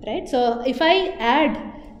Tref, right? So if I add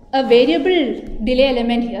a variable delay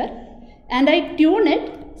element here and I tune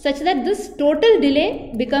it such that this total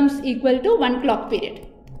delay becomes equal to 1 clock period,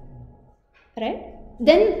 right?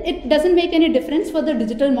 Then it doesn't make any difference for the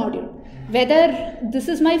digital module, whether this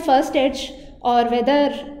is my first edge or whether,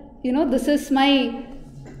 this is my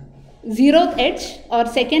 0th edge or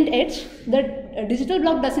 2nd edge. The digital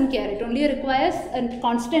block doesn't care. It only requires a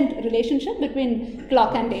constant relationship between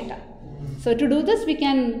clock and data. So to do this, we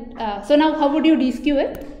can, so now how would you de-skew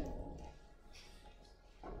it?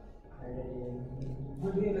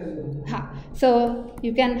 So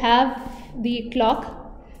you can have the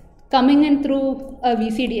clock coming in through a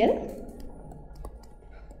VCDL,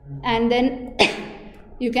 and then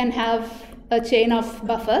you can have a chain of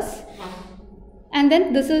buffers, and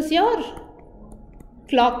then this is your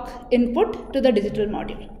clock input to the digital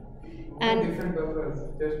module. And different buffers,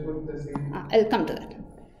 just put the same. I'll come to that.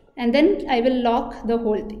 And then I will lock the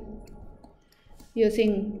whole thing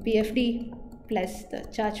using PFD plus the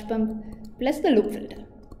charge pump plus the loop filter.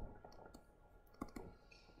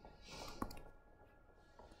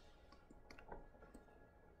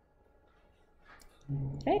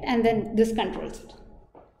 Right, and then this controls it.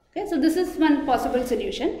 Okay, so this is one possible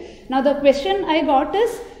solution. Now the question I got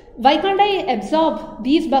is, why can't I absorb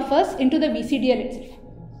these buffers into the VCDL itself?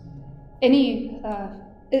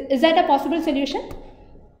 Is that a possible solution?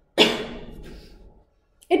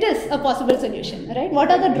 It is a possible solution, right?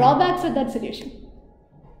 What are the drawbacks with that solution?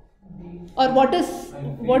 Or what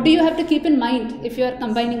do you have to keep in mind if you are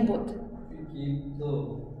combining both? We keep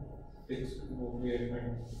the fixed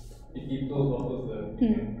movement. We keep those buffers there. We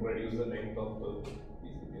can reduce the length of the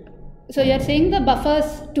VCDL. So you are saying the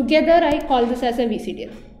buffers together, I call this as a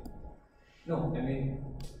VCDL. No, I mean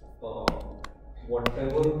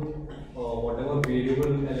whatever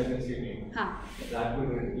variable elements you need, that will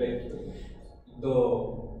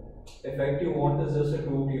the effect you want is just a 2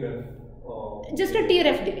 Tref. Just a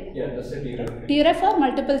Tref delay. Yeah, just a Tref. Tref or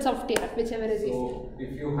multiples of Tref, whichever is easier. So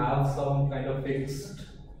if you have some kind of fixed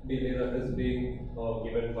delay that is being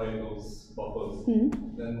given by those buffers,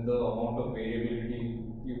 then the amount of variability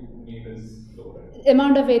you need is lower.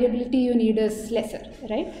 Amount of variability you need is lesser,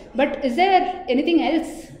 right? But is there anything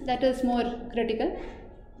else that is more critical?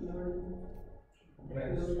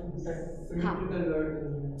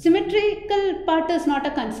 Symmetrical part is not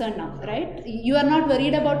a concern now, right? You are not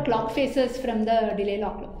worried about clock phases from the delay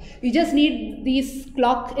lock loop. You just need these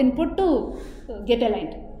clock input to get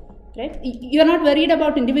aligned, right? You are not worried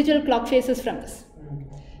about individual clock phases from this,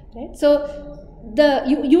 right? So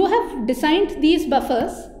you have designed these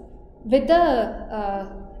buffers with the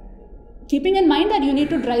keeping in mind that you need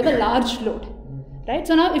to drive a large load, right?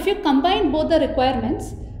 So now if you combine both the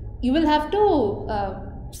requirements, you will have to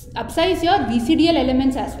upsize your VCDL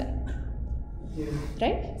elements as well,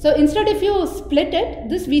 right? So instead, if you split it,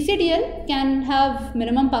 this VCDL can have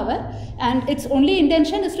minimum power, and its only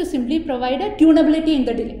intention is to simply provide a tunability in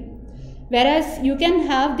the delay. Whereas you can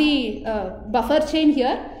have the buffer chain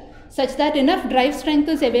here such that enough drive strength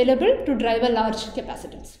is available to drive a large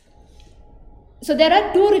capacitance. So there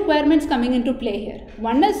are two requirements coming into play here.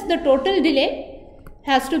 One is the total delay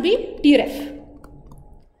has to be Tref.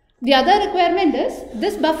 The other requirement is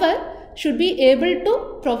this buffer should be able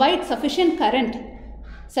to provide sufficient current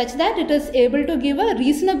such that it is able to give a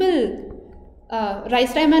reasonable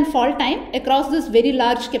rise time and fall time across this very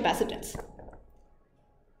large capacitance.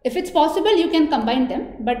 If it's possible, you can combine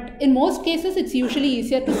them, but in most cases it's usually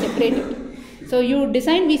easier to separate it. So you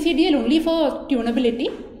design VCDL only for tunability,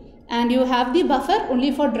 and you have the buffer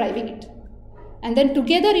only for driving it. And then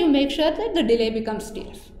together you make sure that the delay becomes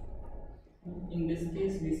TRF. In this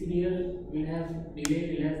case, VCDL will have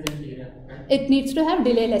delay less than TRF, right? It needs to have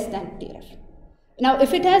delay less than TRF. Now,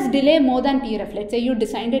 if it has delay more than TRF, let's say you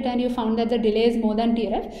designed it and you found that the delay is more than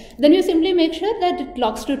TRF, then you simply make sure that it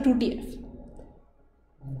locks to 2 TRF.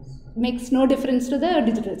 Makes no difference to the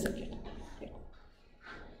digital circuit.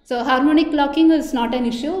 So harmonic clocking is not an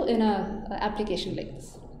issue in an application like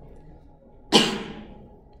this.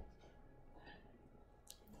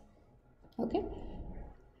 Okay.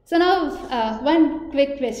 So now one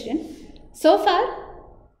quick question. So far,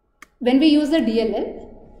 when we use the DLL,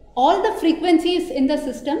 all the frequencies in the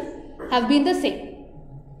system have been the same.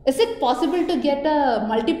 Is it possible to get a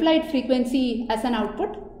multiplied frequency as an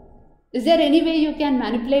output? Is there any way you can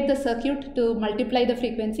manipulate the circuit to multiply the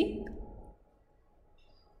frequency?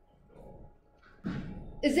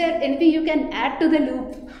 Is there anything you can add to the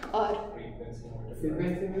loop or?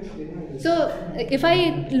 So if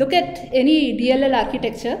I look at any DLL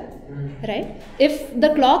architecture, right, if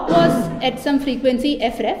the clock was at some frequency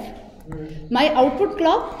fref, my output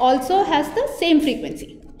clock also has the same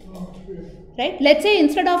frequency, right? Let's say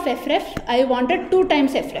instead of fref, I wanted 2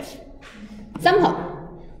 times fref, somehow.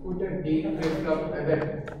 Put a D flip-flop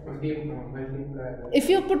If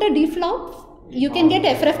you put a D flop, you can get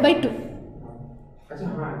fref by 2.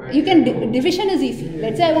 You can, division is easy.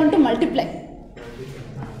 Let's say I want to multiply.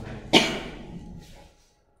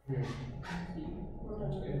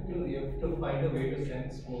 You have to find a way to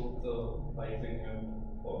sense both the rising and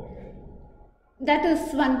falling edge. That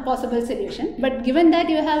is one possible solution. But given that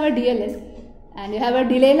you have a DLL and you have a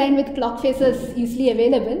delay line with clock phases easily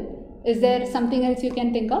available, is there something else you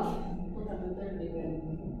can think of?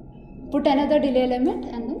 Put another delay element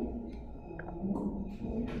and then?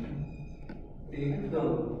 Take the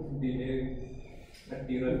delay at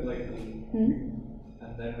TRF by 2,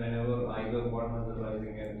 and then whenever either one has a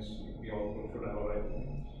rising edge, the output should have a rising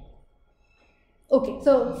edge. Okay,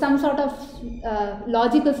 so some sort of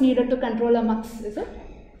logic is needed to control a mux, is it?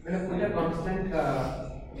 When I put a constant,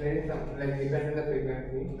 like depends on the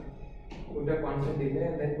frequency, put a constant delay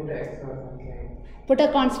and then put an XOR or something. Put a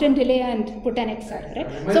constant delay and put an XOR, right?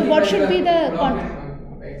 So what should be the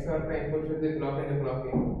XOR input should be clock and the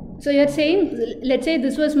clocking. So you're saying, let's say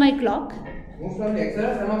this was my clock. Most of the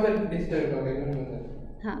XOR, some of the digital clock, I don't know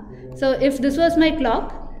that. So if this was my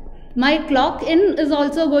clock in is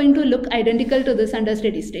also going to look identical to this under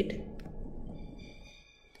steady state.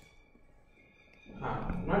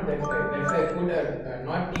 Not that side. Let's say I put a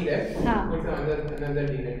not TREF, put another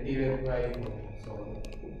TREF by.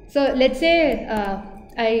 So let's say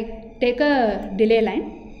I take a delay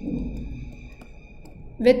line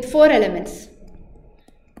with 4 elements,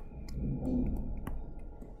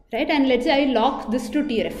 right? And let's say I lock this to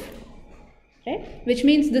TRF, right? Which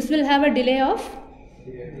means this will have a delay of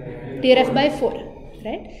TRF by 4,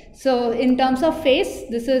 right? So in terms of phase,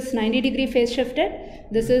 this is 90-degree phase shifted,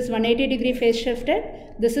 this is 180-degree phase shifted,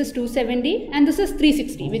 this is 270, and this is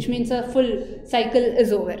 360, which means a full cycle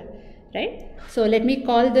is over, right? So let me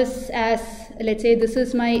call this as, let's say this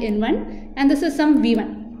is my in1 and this is some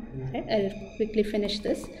V1, right? I'll quickly finish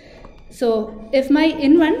this. So if my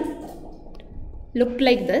in1 looked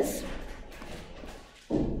like this,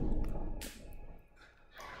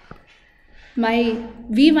 my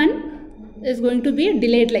V1 is going to be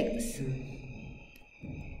delayed like this,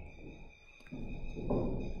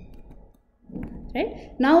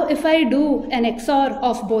 right? Now if I do an XOR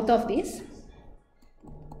of both of these,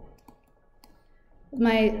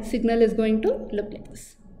 my signal is going to look like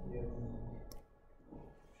this.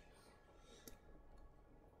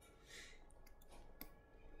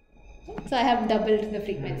 So I have doubled the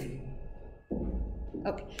frequency.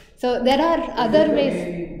 Okay. So there are other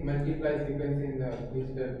ways. Multiply frequency in the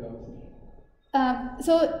digital blocks.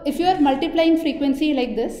 So if you are multiplying frequency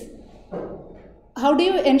like this, how do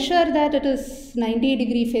you ensure that it is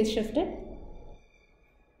 90-degree phase shifted?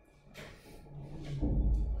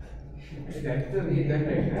 That's the way that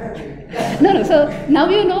right. No. So now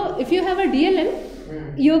you know if you have a DLL,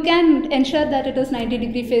 you can ensure that it is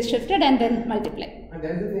 90-degree phase shifted and then multiply. And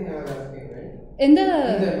that's the thing I was asking, right? In the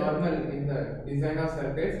design of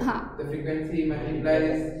circuits, the frequency multiplier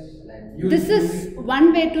is this is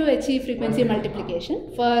one way to achieve frequency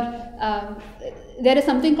multiplication. There is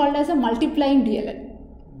something called as a multiplying DLL,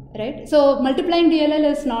 right? So multiplying DLL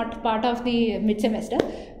is not part of the mid-semester.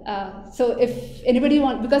 So if anybody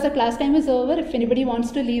wants, because the class time is over, if anybody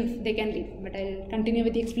wants to leave, they can leave. But I'll continue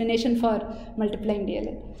with the explanation for multiplying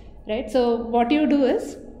DLL, right? So what you do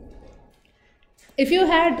is, if you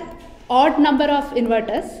had odd number of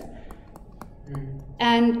inverters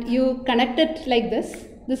and you connect it like this,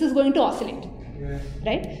 this is going to oscillate,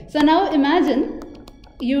 right? So now imagine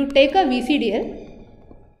you take a VCDL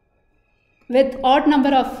with odd number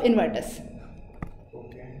of inverters,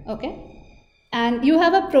 okay, and you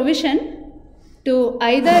have a provision to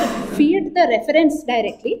either feed the reference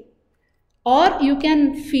directly or you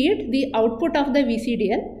can feed the output of the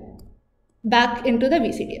VCDL back into the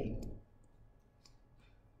VCDL.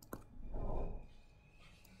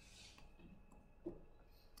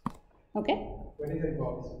 Okay. What is that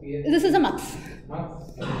box? This is a mux. Mux.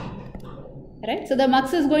 Right. So the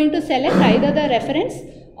mux is going to select either the reference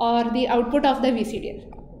or the output of the VCDL.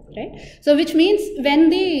 Right. So which means when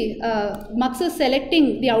the mux is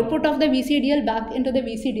selecting the output of the VCDL back into the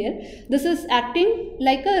VCDL, this is acting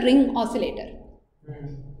like a ring oscillator.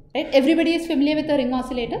 Right. Everybody is familiar with a ring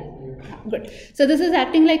oscillator? Good. So this is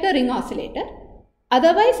acting like a ring oscillator.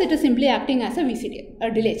 Otherwise, it is simply acting as a VCDL,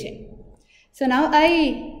 a delay chain. So now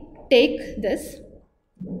I take this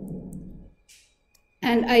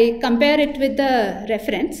and I compare it with the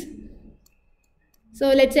reference. So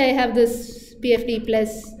let's say I have this PFD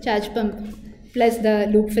plus charge pump plus the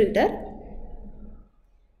loop filter,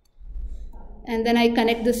 and then I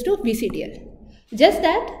connect this to VCDL. Just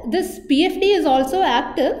that this PFD is also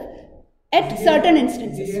active at certain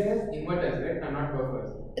instances. VCDL has inverters, right? And not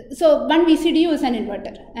buffers. So one VCDU is an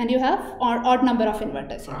inverter and you have odd number of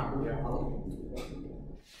inverters.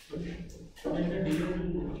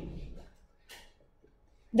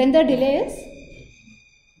 Then the delay is?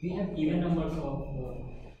 We have even numbers of.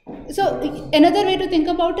 So another way to think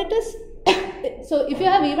about it is, so if you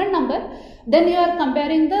have even number, then you are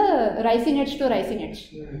comparing the rising edge to rising edge.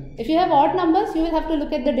 If you have odd numbers, you will have to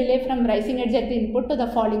look at the delay from rising edge at the input to the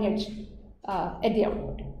falling edge at the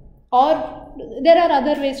output. Or there are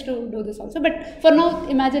other ways to do this also, but for now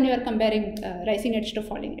imagine you are comparing rising edge to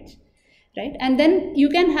falling edge, right? And then you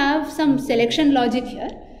can have some selection logic here.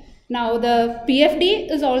 Now the PFD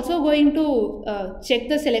is also going to check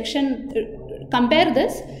the selection, compare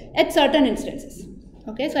this at certain instances.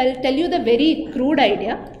 Okay, so I will tell you the very crude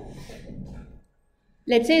idea.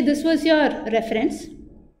 Let's say this was your reference.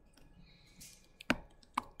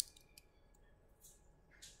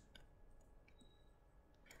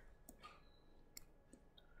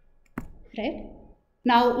 Right?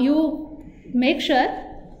 Now you make sure,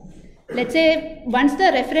 let's say once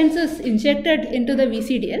the reference is injected into the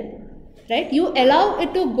VCDL, right, you allow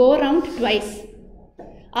it to go around twice.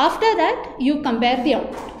 After that, you compare the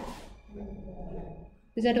output.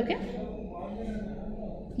 Is that okay?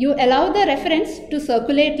 You allow the reference to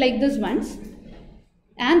circulate like this once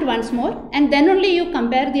and once more, and then only you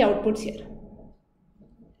compare the outputs here.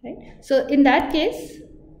 Right? So in that case,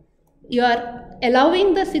 you are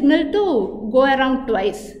allowing the signal to go around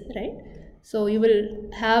twice, right? So you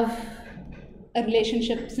will have a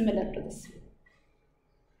relationship similar to this.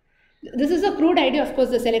 This is a crude idea, of course.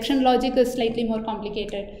 The selection logic is slightly more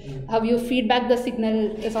complicated. How you feedback the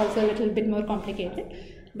signal is also a little bit more complicated.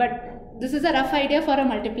 But this is a rough idea for a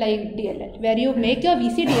multiplying DLL, where you make your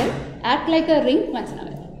VCDL act like a ring once in a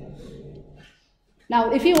while.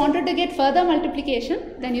 Now, if you wanted to get further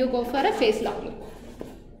multiplication, then you go for a phase lock loop.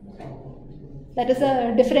 That is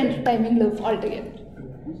a different timing loop altogether.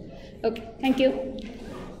 Okay, thank you.